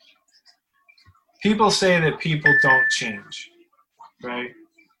 People say that people don't change, right?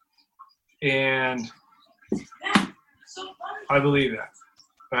 And I believe that,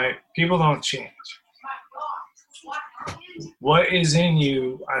 right? People don't change. What is in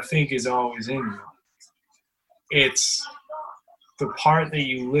you, I think, is always in you. It's the part that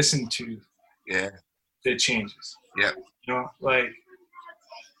you listen to that changes. Yeah. Like,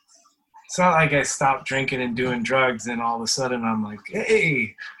 it's not like I stopped drinking and doing drugs and all of a sudden I'm like,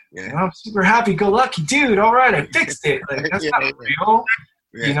 hey, I'm super happy-go-lucky dude. All right, I fixed it. Like, that's not real.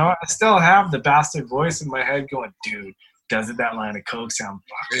 Yeah. I still have the bastard voice in my head going, dude, doesn't that line of coke sound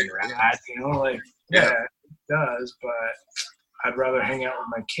fucking rad? It does, but I'd rather hang out with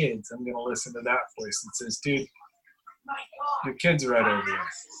my kids. I'm going to listen to that voice that says, dude, your kids are right over there.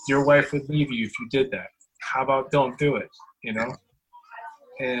 Your wife would leave you if you did that. How about don't do it, And,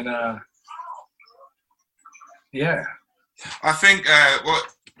 I think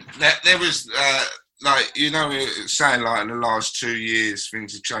there was, saying like in the last 2 years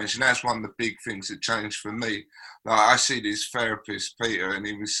things have changed, and that's one of the big things that changed for me. Like, I see this therapist, Peter, and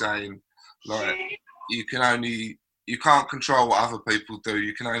he was saying, like, you can't control what other people do.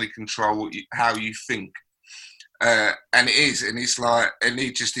 You can only control how you think. And it is, and it's like, and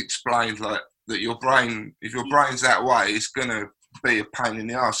he just explained like that your brain, if your brain's that way, it's gonna be a pain in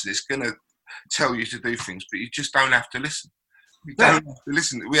the arse. It's gonna tell you to do things, but you just don't have to listen. You don't have to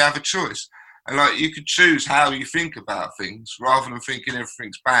listen. We have a choice, and like you could choose how you think about things rather than thinking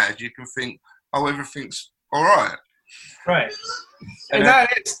everything's bad. You can think, oh, everything's all right. Right, and that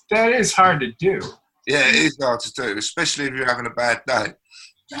is hard to do. Yeah, it is hard to do, especially if you're having a bad day.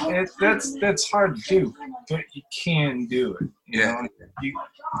 That's hard to do, but you can do it. You know?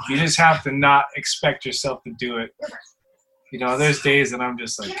 You just have to not expect yourself to do it. There's days that I'm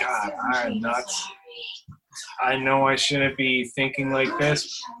just like, God, I'm nuts. I know I shouldn't be thinking like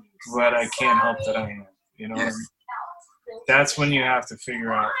this, but I can't help that I am. And that's when you have to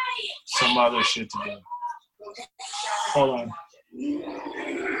figure out some other shit to do. Hold on.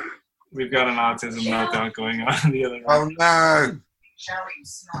 We've got an autism meltdown going on in the other room. Oh no. Jerry, you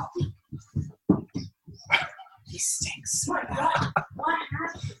smell. He stinks.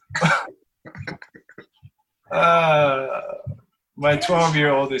 My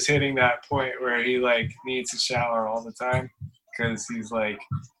 12-year-old is hitting that point where he like needs to shower all the time because he's like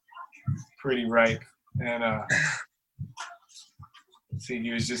pretty ripe. And see,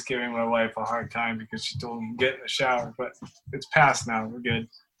 he was just giving my wife a hard time because she told him to get in the shower, but it's past now. We're good.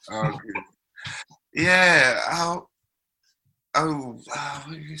 Oh, good. Yeah. What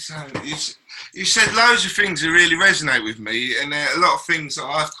did you say? You said loads of things that really resonate with me, and there are a lot of things that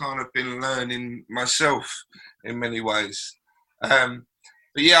I've kind of been learning myself in many ways. But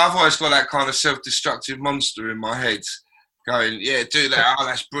yeah, I've always got that kind of self-destructive monster in my head going, yeah, do that. Oh,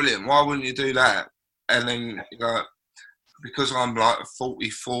 that's brilliant. Why wouldn't you do that? And then, because I'm like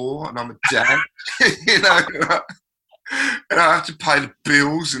 44 and I'm a dad, and I have to pay the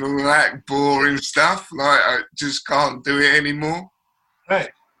bills and all that boring stuff. Like, I just can't do it anymore. Right.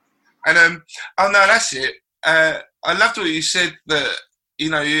 And, oh no, that's it. I loved what you said that,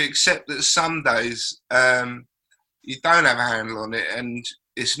 you accept that some days you don't have a handle on it and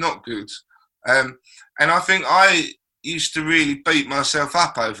it's not good. And I think I used to really beat myself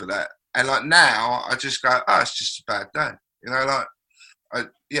up over that. And like now I just go, oh, it's just a bad day.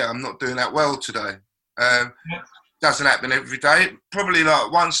 I'm not doing that well today. Doesn't happen every day. Probably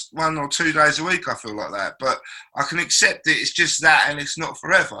like 1 or 2 days a week I feel like that. But I can accept it. It's just that and it's not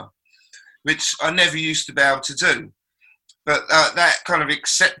forever, which I never used to be able to do. But that kind of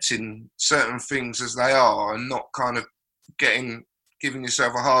accepting certain things as they are and not kind of giving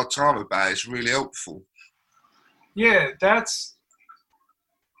yourself a hard time about it is really helpful. Yeah, that's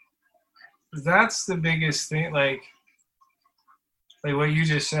the biggest thing. Like what you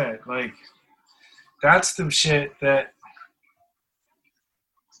just said. Like, that's the shit that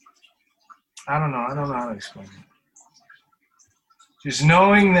I don't know how to explain it. Just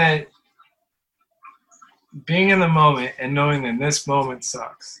knowing that, being in the moment and knowing that this moment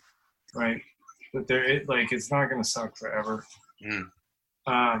sucks, right? But it's not gonna suck forever.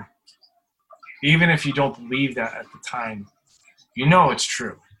 Even if you don't believe that at the time, it's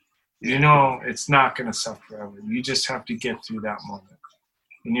true. It's not gonna suck forever. You just have to get through that moment,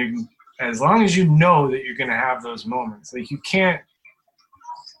 and as long as you know that you're gonna have those moments, like you can't.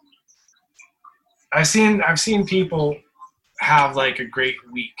 I've seen people have like a great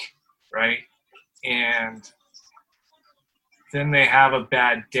week, right? And then they have a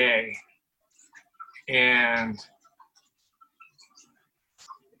bad day, and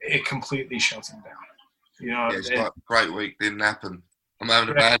it completely shuts them down. You know, Yeah, it's like great week didn't happen. I'm having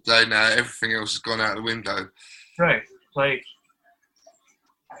a bad day now. Everything else has gone out the window. Right. Like,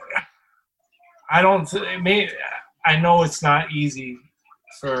 I know it's not easy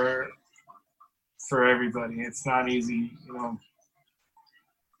for everybody. It's not easy, you know.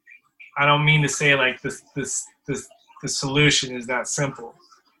 I don't mean to say like the solution is that simple,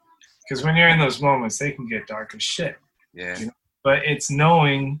 because when you're in those moments, they can get dark as shit. Yeah. You know? But it's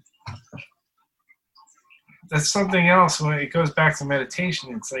knowing that's something else. When it goes back to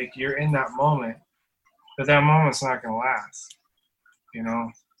meditation, it's like you're in that moment, but that moment's not going to last. You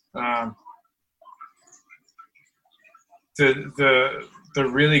know, the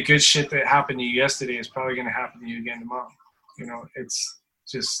really good shit that happened to you yesterday is probably going to happen to you again tomorrow. You know, it's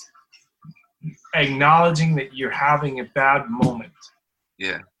just acknowledging that you're having a bad moment.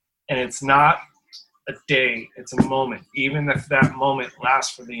 Yeah. And it's not a day, it's a moment. Even if that moment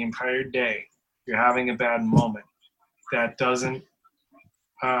lasts for the entire day, you're having a bad moment. That doesn't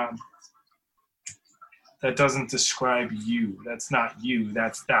describe you. That's not you.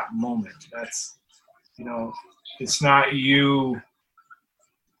 That's that moment. That's, you know, it's not you.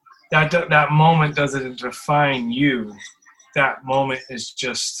 That moment doesn't define you. That moment is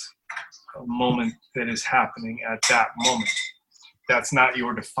just a moment that is happening at that moment. That's not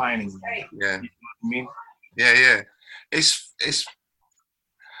your defining moment. Yeah. You know what I mean? Yeah. It's.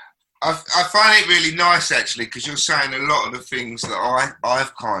 I find it really nice actually, because you're saying a lot of the things that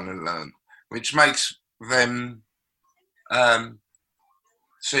I've kind of learned, which makes them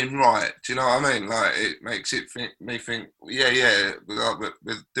seem right. Do you know what I mean? Like, it makes me think, yeah, we're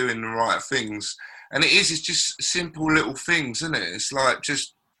doing the right things, and it's just simple little things, isn't it? It's like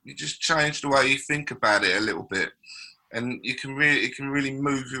you just change the way you think about it a little bit, and it can really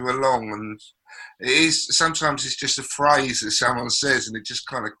move you along. And sometimes it's just a phrase that someone says, and it just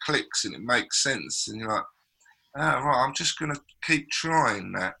kind of clicks and it makes sense, and you're like, right, I'm just gonna keep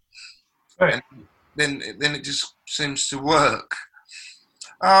trying that, Right. And then it just seems to work.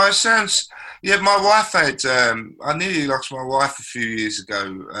 Oh, it sounds. Yeah, my wife had. I nearly lost my wife a few years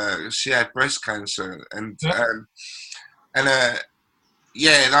ago. She had breast cancer, and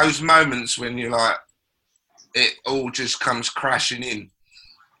yeah, those moments when you're like, it all just comes crashing in,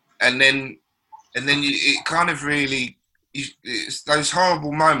 and then it kind of really. It's those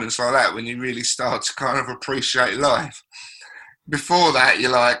horrible moments like that when you really start to kind of appreciate life. Before that,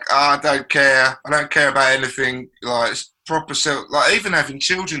 you're like, I don't care about anything. Like, it's proper self. Like, even having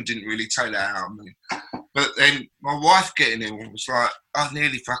children didn't really take that out of me. But then my wife getting ill was like, I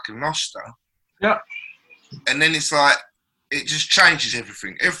nearly fucking lost her. Yeah. And then it's like, it just changes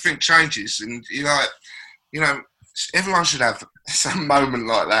everything. Everything changes, and you're like, you know, everyone should have some moment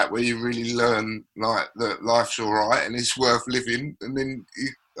like that where you really learn like that life's all right and it's worth living. And then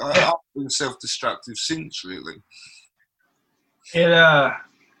I've been self-destructive since, really. It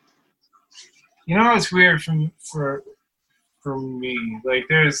you know, it's weird for me. Like,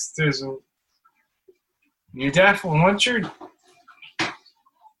 there's you definitely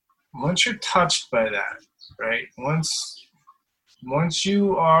once you're touched by that, right? Once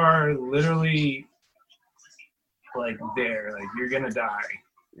you are literally like there, like you're gonna die,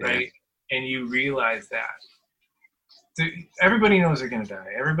 right? And you realize that. Everybody knows they're gonna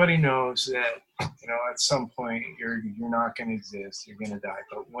die. Everybody knows that, you know, at some point you're not gonna exist. You're gonna die.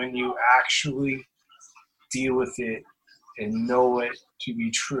 But when you actually deal with it and know it to be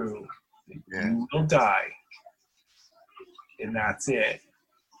true, you will die, and that's it.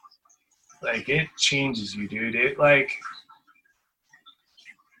 Like, it changes you, dude. It, like,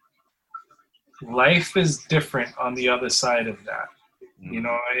 life is different on the other side of that. You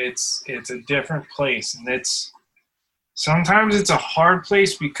know, it's a different place, and sometimes it's a hard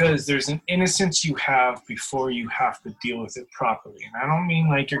place because there's an innocence you have before you have to deal with it properly. And I don't mean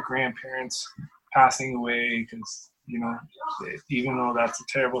like your grandparents passing away, because, you know, even though that's a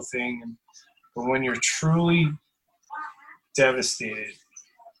terrible thing, but when you're truly devastated,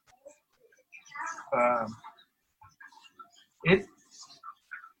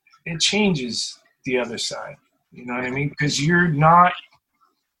 it changes the other side. You know what I mean? Because you're not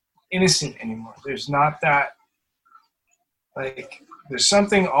innocent anymore. There's not that, like, there's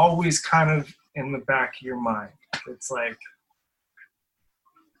something always kind of in the back of your mind. It's like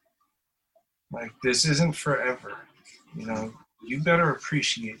this isn't forever. You know, you better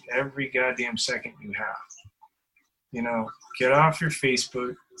appreciate every goddamn second you have. You know, get off your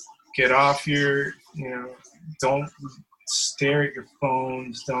Facebook, get off your, you know, don't stare at your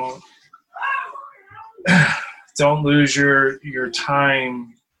phones, don't don't lose your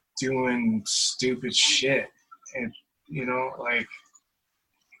time doing stupid shit. And you know, like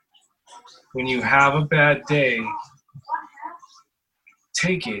when you have a bad day,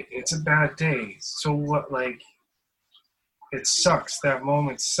 take it. It's a bad day. So what? Like, it sucks. That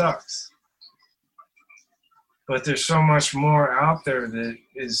moment sucks. But there's so much more out there that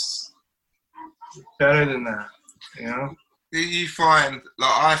is better than that, you know? You find,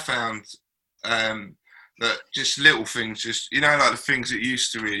 like I found, that just little things, just, you know, like the things that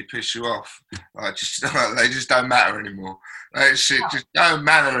used to really piss you off, like just they just don't matter anymore. That shit just don't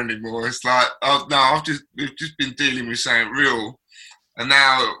matter anymore. It's like, oh no, we've just been dealing with something real, and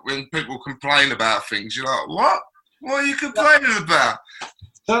now when people complain about things, you're like, what? What are you complaining about?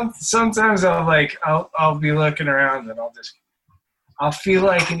 Sometimes I'll be looking around and I'll feel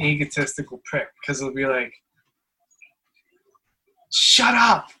like an egotistical prick because it'll be like, shut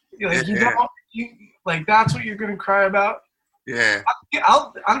up. Like, like, that's what you're gonna cry about? Yeah.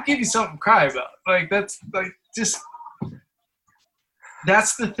 I'll give you something to cry about. Like, that's like just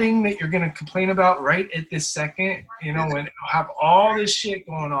that's the thing that you're gonna complain about right at this second. You know, when you have all this shit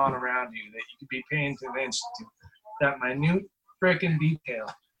going on around you that you could be paying attention to, that minute freaking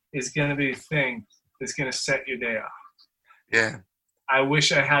detail is gonna be the thing that's gonna set your day off. Yeah. I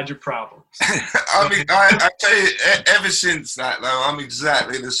wish I had your problems. I mean, I tell you, ever since that though, I'm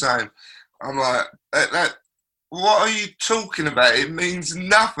exactly the same. I'm like, what are you talking about? It means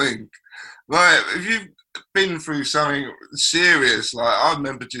nothing. Like, if you've been through something serious, like, I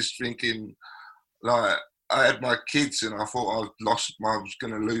remember just thinking, like, I had my kids and I thought I was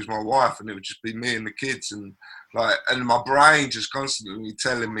going to lose my wife and it would just be me and the kids, and like, and my brain just constantly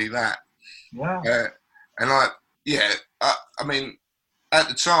telling me that. Wow. And like, yeah, I mean, at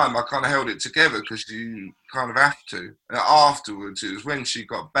the time, I kind of held it together because you kind of have to. And afterwards, it was when she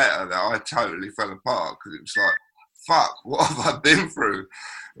got better that I totally fell apart because it was like, fuck, what have I been through?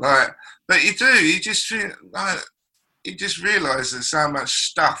 Like, but you just feel like, you just realise there's so much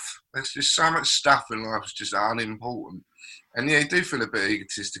stuff. There's just so much stuff in life that's just unimportant. And yeah, you do feel a bit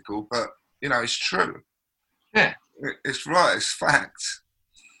egotistical, but, you know, it's true. Yeah. It's right, it's fact.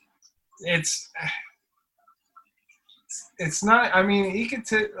 It's not, I mean,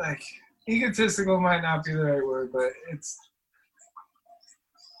 egotistical might not be the right word, but it's,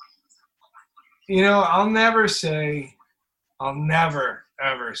 you know, I'll never ever say,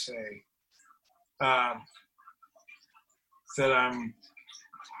 that I'm,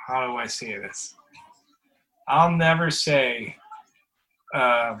 how do I say this? I'll never say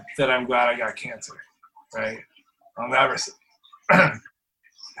that I'm glad I got cancer, right? I'll never say.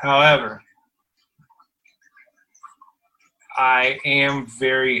 However, I am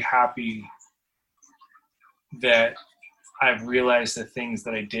very happy that I've realized the things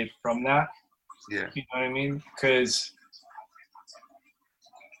that I did from that. Yeah. You know what I mean? Because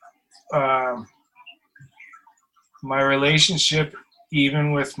my relationship,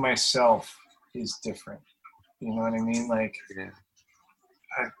 even with myself, is different. You know what I mean? Like, yeah.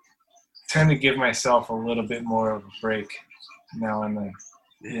 I tend to give myself a little bit more of a break now and then,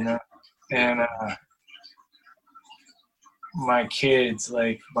 you know? And my kids,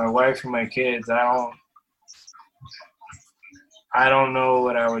 like my wife and my kids, I don't know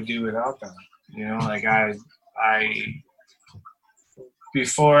what I would do without them. You know, like I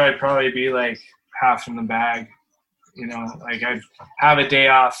before I'd probably be like half in the bag, you know, like I'd have a day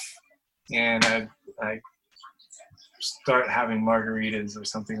off and I'd like start having margaritas or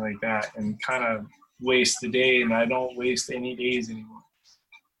something like that and kind of waste the day, and I don't waste any days anymore,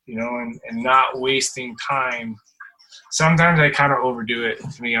 you know, and not wasting time. Sometimes I kind of overdo it,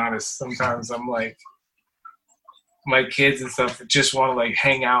 to be honest. Sometimes I'm like, my kids and stuff just want to like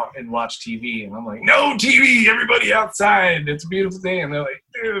hang out and watch TV. And I'm like, no TV, everybody outside. It's a beautiful day. And they're like,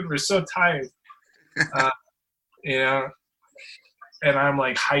 dude, we're so tired. You know, and I'm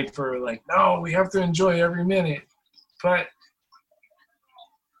like hyper, like, no, we have to enjoy every minute. But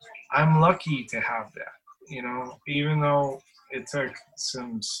I'm lucky to have that, you know, even though it took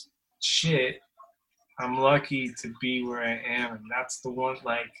some shit, I'm lucky to be where I am. And that's the one,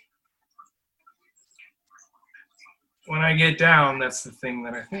 like, when I get down, that's the thing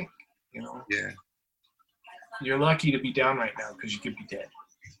that I think, you know. Yeah. You're lucky to be down right now because you could be dead.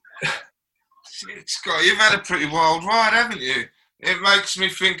 Scott, you've had a pretty wild ride, haven't you? It makes me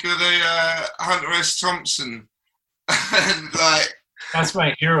think of the Hunter S. Thompson. Like, that's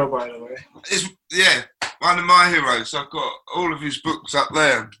my hero, by the way. Yeah, one of my heroes. I've got all of his books up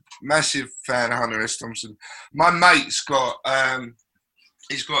there. Massive fan of Hunter S. Thompson. My mate's got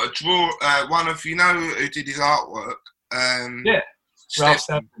he's got a draw. One of, you know, who did his artwork. Yeah, Ralph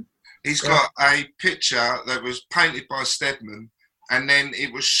Steadman. He's got a picture that was painted by Stedman, and then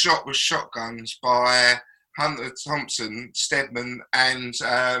it was shot with shotguns by Hunter Thompson, Stedman, and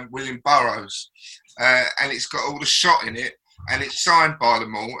William Burroughs. And it's got all the shot in it, and it's signed by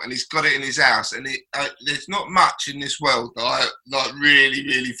them all, and he's got it in his house. And there's not much in this world that I like really,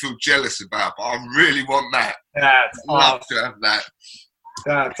 really feel jealous about, but I really want that. That's I'd love awesome. to have that.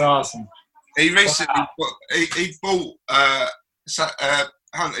 That's awesome. He recently he bought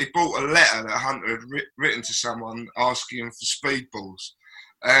Hunter, he bought a letter that Hunter had written to someone asking him for speedballs,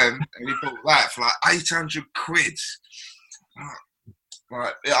 and he bought that for like 800 quid.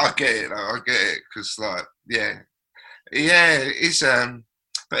 Like, yeah, I get it though. I get it because yeah. It's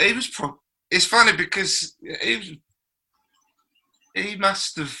but he was. It's funny because he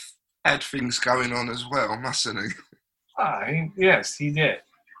must have had things going on as well, mustn't he? Yes, he did.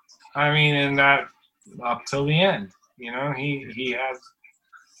 I mean, and that up till the end, you know, he had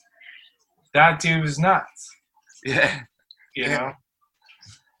that dude was nuts. Yeah. You know,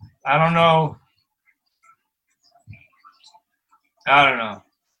 I don't know.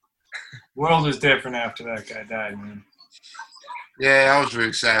 World was different after that guy died, man. Yeah, I was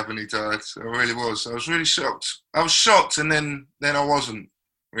really sad when he died. I really was. I was really shocked. I was shocked, and then I wasn't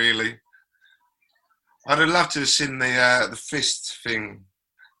really. I'd have loved to have seen the fist thing.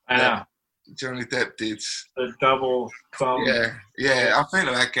 I know. Johnny Depp did. The double thumb. Yeah. I think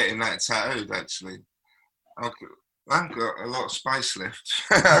about getting that tattooed, actually. I haven't got a lot of space left.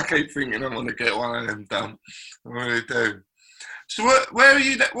 I keep thinking I want to get one of them done. I really do. So where are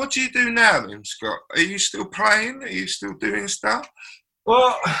you? What do you do now then, Scott? Are you still playing? Are you still doing stuff?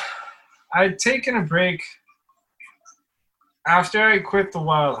 Well, I'd taken a break after I quit the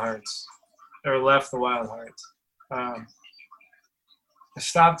Wild Hearts, or left the Wild Hearts. I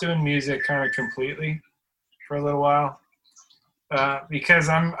stopped doing music kind of completely for a little while because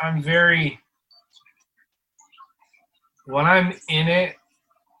I'm very, when I'm in it,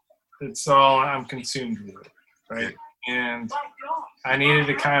 it's all I'm consumed with it, right? And I needed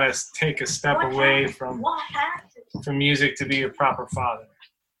to kind of take a step away from music to be a proper father.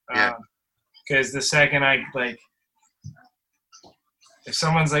 Because the second I if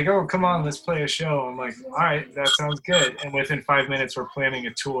someone's like, "Oh, come on, let's play a show," I'm like, "All right, that sounds good." And within 5 minutes, we're planning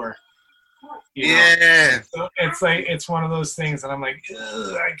a tour. You know? So it's like it's one of those things that I'm like,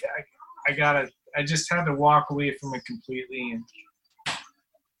 I just had to walk away from it completely.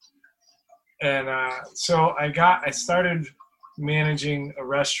 And so I started managing a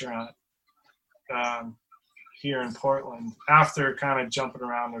restaurant here in Portland after kind of jumping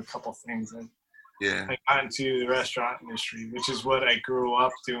around to a couple things. And I got into the restaurant industry, which is what I grew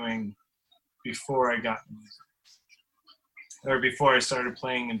up doing before I got in music, or before I started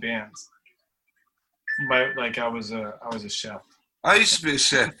playing in bands. I was a chef. I used to be a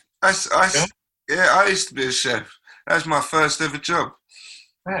chef. I used to be a chef. That was my first ever job.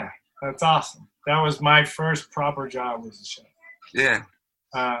 Yeah. That's awesome. That was my first proper job as a chef. Yeah.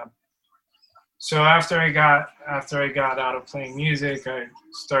 So after I got out of playing music, I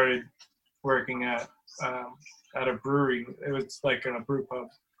started working at a brewery. It was like a brew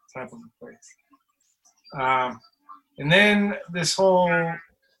pub type of a place. And then this whole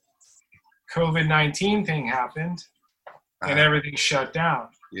COVID-19 thing happened, and everything shut down.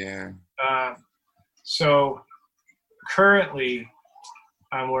 Yeah. So currently,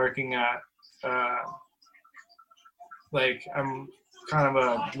 I'm working at, I'm kind of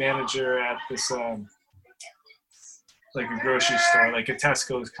a manager at this, like a grocery store, like a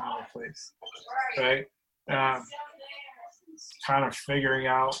Tesco's kind of place, right? Kind of figuring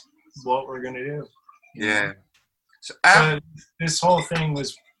out what we're going to do. Yeah. So this whole thing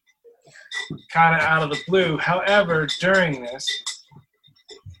was kind of out of the blue. However, during this,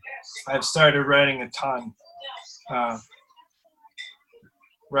 I've started writing a ton,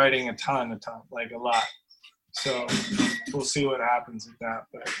 like a lot. So we'll see what happens with that.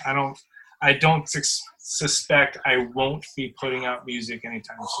 But I don't suspect I won't be putting out music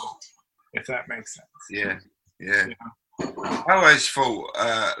anytime soon, if that makes sense. Yeah. I always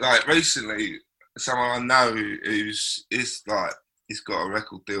thought, recently, someone I know he's got a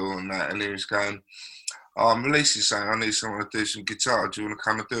record deal on that, and he was going, I'm releasing something, I need someone to do some guitar, do you want to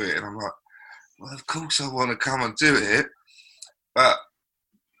come and do it? And I'm like, well, of course I want to come and do it, but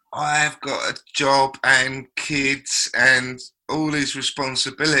I've got a job and kids and all these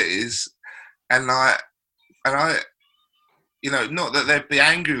responsibilities, and I, not that they'd be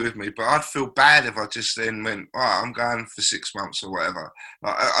angry with me, but I'd feel bad if I just then went, I'm going for 6 months or whatever.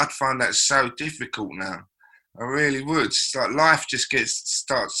 Like, I'd find that so difficult now. I really would. It's like life just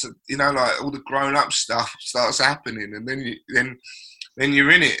starts, like all the grown-up stuff starts happening, and then then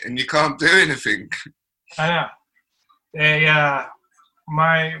you're in it and you can't do anything. I know. They,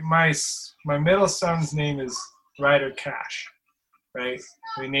 my middle son's name is Ryder Cash, right?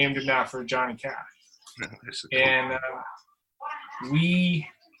 We named him after Johnny Cash. And we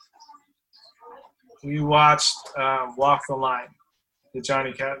watched Walk the Line, the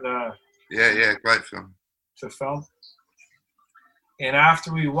Johnny Cash, Yeah, great film. the film. And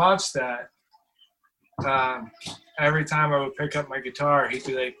after we watched that, every time I would pick up my guitar, he'd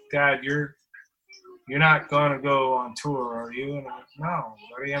be like, "Dad, you're not going to go on tour, are you?" And I'm like, "No,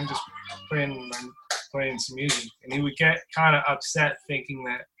 buddy, I'm just playing some music." And he would get kind of upset thinking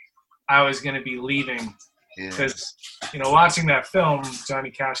that I was going to be leaving. Because, watching that film, Johnny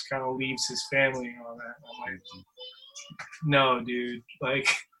Cash kind of leaves his family and all that. And I'm like, no, dude.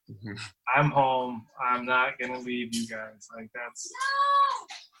 Like, I'm home. I'm not going to leave you guys. Like, that's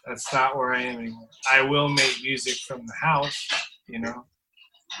not where I am anymore. I will make music from the house, and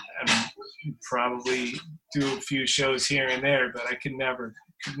probably do a few shows here and there, but I could never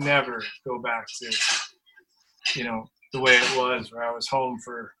go back to, the way it was, where I was home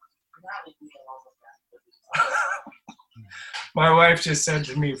for... My wife just said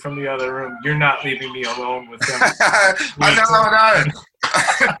to me from the other room, "You're not leaving me alone with them." I know.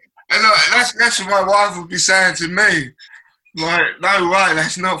 And that's what my wife would be saying to me. Like, no way,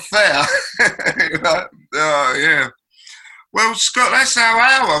 that's not fair. Like, oh, yeah. Well, Scott, that's our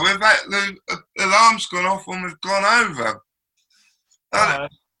hour. The alarm's gone off and we've gone over.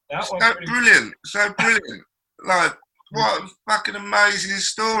 So brilliant. Like, what a fucking amazing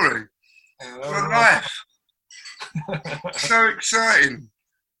story. For life. So exciting.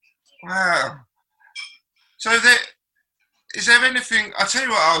 Wow. So is there anything, I'll tell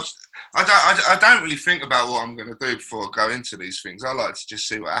you what, I don't really think about what I'm going to do before I go into these things. I like to just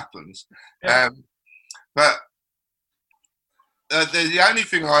see what happens. Yeah. But the only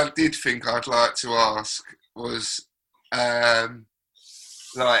thing I did think I'd like to ask was,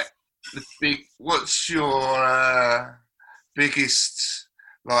 what's your biggest,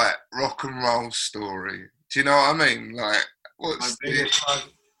 rock and roll story? Do you know what I mean? Like, what's the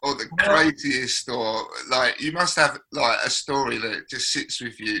craziest, or you must have a story that just sits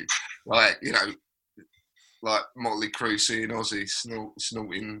with you, like Motley Crue seeing Ozzy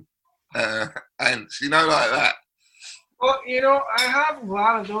snorting ants, like that. Well, I have a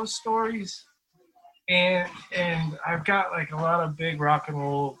lot of those stories, and I've got a lot of big rock and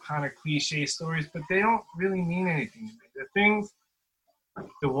roll kind of cliche stories, but they don't really mean anything to me.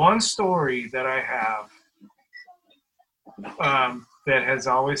 The one story that I have that has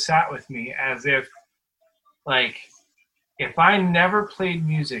always sat with me, as if I never played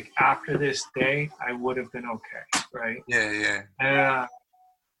music after this day, I would have been okay, right? Yeah. And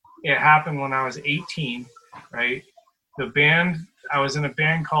it happened when I was 18, right? I was in a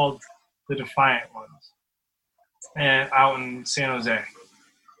band called the Defiant Ones, and out in San Jose,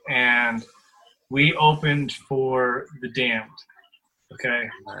 and we opened for the Damned, okay,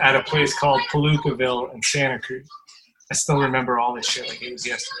 at a place called Palookaville in Santa Cruz. I still remember all this shit like it was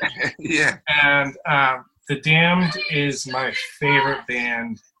yesterday. Yeah. And the Damned is my favorite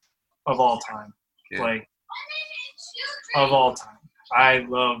band of all time. Yeah. Of all time. I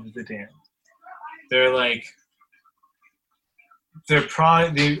love the Damned. They're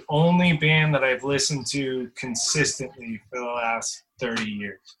probably the only band that I've listened to consistently for the last 30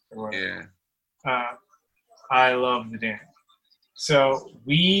 years. Yeah. I love the Damned. So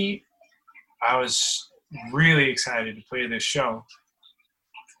I was really excited to play this show.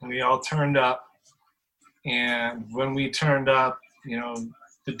 We all turned up, and when we turned up,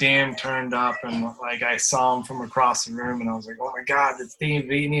 the Damned turned up, and I saw them from across the room, and I was like, "Oh my God, it's Dave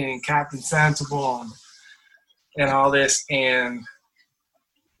Vaney and Captain Sensible and all this." And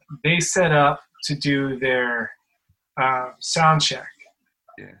they set up to do their sound check.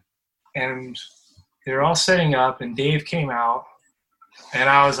 Yeah. And they're all setting up, and Dave came out. And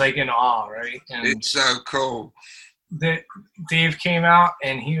I was in awe, right? And it's so cool. Dave came out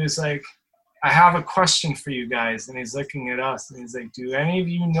and he was like, "I have a question for you guys." And he's looking at us and he's like, "Do any of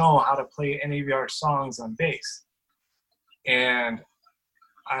you know how to play any of our songs on bass?" And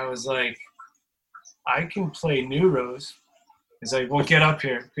I was like, "I can play New Rose." He's like, "Well, get up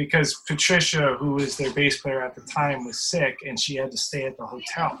here." Because Patricia, who was their bass player at the time, was sick and she had to stay at the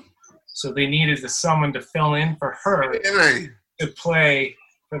hotel. So they needed someone to fill in for her. Really? To play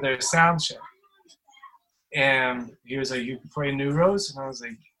for their sound check. And he was like, "You can play New Rose?" And I was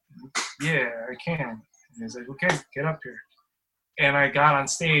like, "Yeah, I can." And he was like, "Okay, get up here." And I got on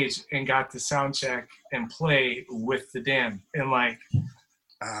stage and got to sound check and play with the Damned. And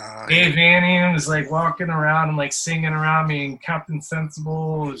Dave Vanian was like walking around and like singing around me, and Captain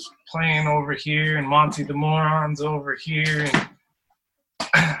Sensible was playing over here, and Monty the Moron's over here,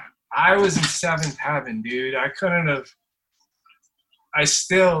 and I was in seventh heaven, dude. I couldn't have. I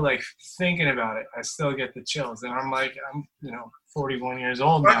still, like, thinking about it, I still get the chills, and I'm 41 years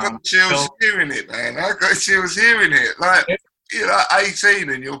old now. I got chills hearing it, man. I got chills hearing it. Like, you're like 18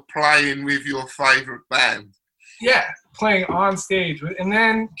 and you're playing with your favourite band. Yeah, playing on stage. And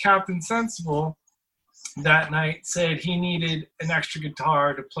then Captain Sensible that night said he needed an extra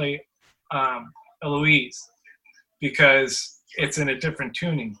guitar to play Eloise because it's in a different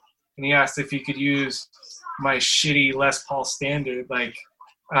tuning. And he asked if he could use my shitty Les Paul standard, like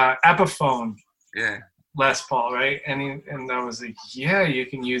Epiphone Les Paul, right? And I was like, yeah, you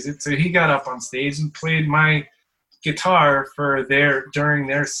can use it. So he got up on stage and played my guitar during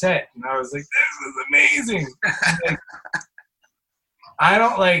their set, and I was like, this is amazing.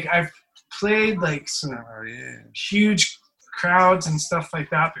 Like, I've played like some huge crowds and stuff like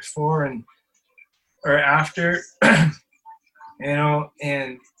that before or after,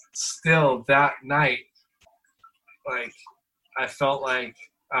 and still that night, like, I felt like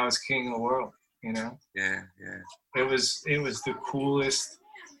I was king of the world, Yeah. It was the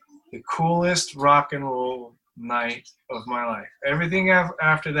coolest rock and roll night of my life. Everything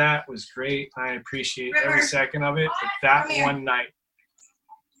after that was great. I appreciate every second of it, but that one night,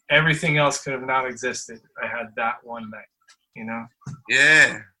 everything else could have not existed. I had that one night,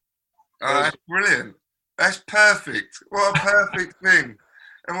 Yeah. Oh, that's brilliant. That's perfect. What a perfect thing.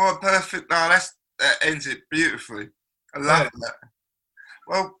 And what a perfect, that ends it beautifully. I love that.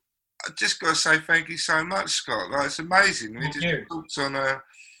 Well, I just got to say thank you so much, Scott. Like, it's amazing. We just talked on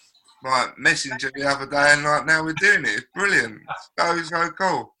Messenger the other day, and like now we're doing it. It's brilliant. So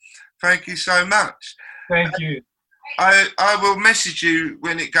cool. Thank you so much. Thank you. I will message you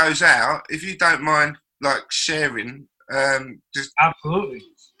when it goes out, if you don't mind, like, sharing. Just absolutely.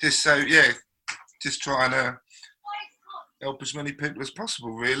 Just trying to help as many people as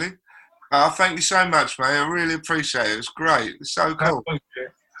possible, really. Thank you so much, mate. I really appreciate it. It's great. It's so cool.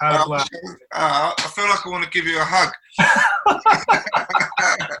 I feel like I want to give you a hug.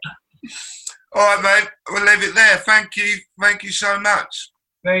 All right, mate. We'll leave it there. Thank you. Thank you so much.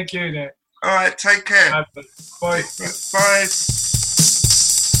 Thank you, Nick. All right. Take care. Bye. Bye. This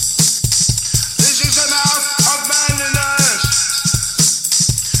is the mouth of man and earth.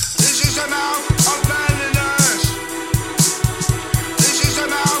 This is the mouth of man and earth. This is the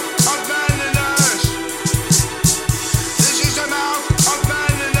mouth of man and earth. This is the mouth of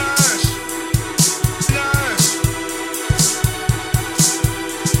man and earth.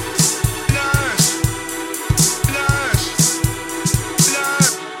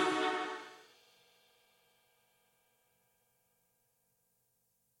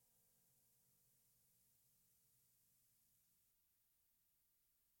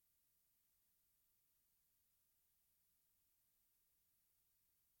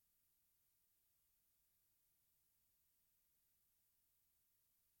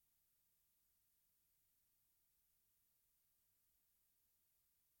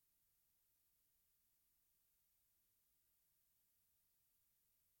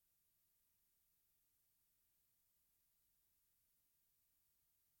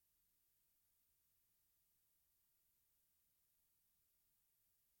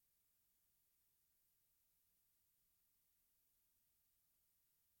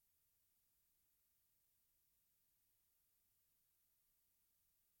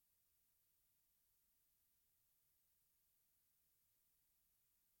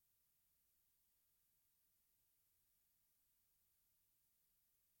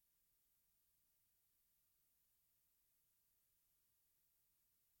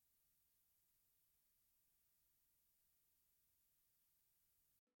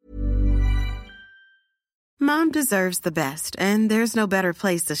 Mom deserves the best, and there's no better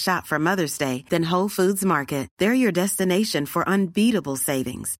place to shop for Mother's Day than Whole Foods Market. They're your destination for unbeatable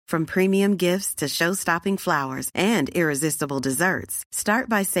savings, from premium gifts to show-stopping flowers and irresistible desserts. Start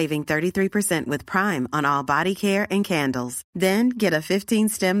by saving 33% with Prime on all body care and candles. Then get a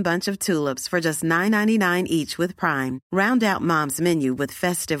 15-stem bunch of tulips for just $9.99 each with Prime. Round out Mom's menu with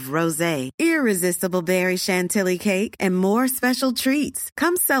festive rosé, irresistible berry chantilly cake, and more special treats.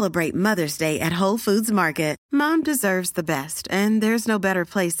 Come celebrate Mother's Day at Whole Foods Market. Market. Mom deserves the best, and there's no better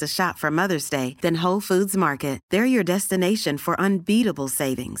place to shop for Mother's Day than Whole Foods Market. They're your destination for unbeatable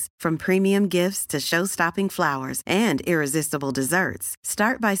savings, from premium gifts to show-stopping flowers and irresistible desserts.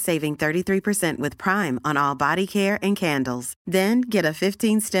 Start by saving 33% with Prime on all body care and candles. Then get a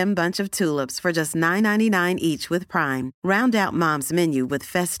 15-stem bunch of tulips for just $9.99 each with Prime. Round out Mom's menu with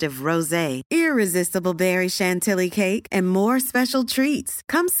festive rosé, irresistible berry chantilly cake, and more special treats.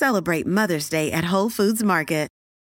 Come celebrate Mother's Day at Whole Foods Market.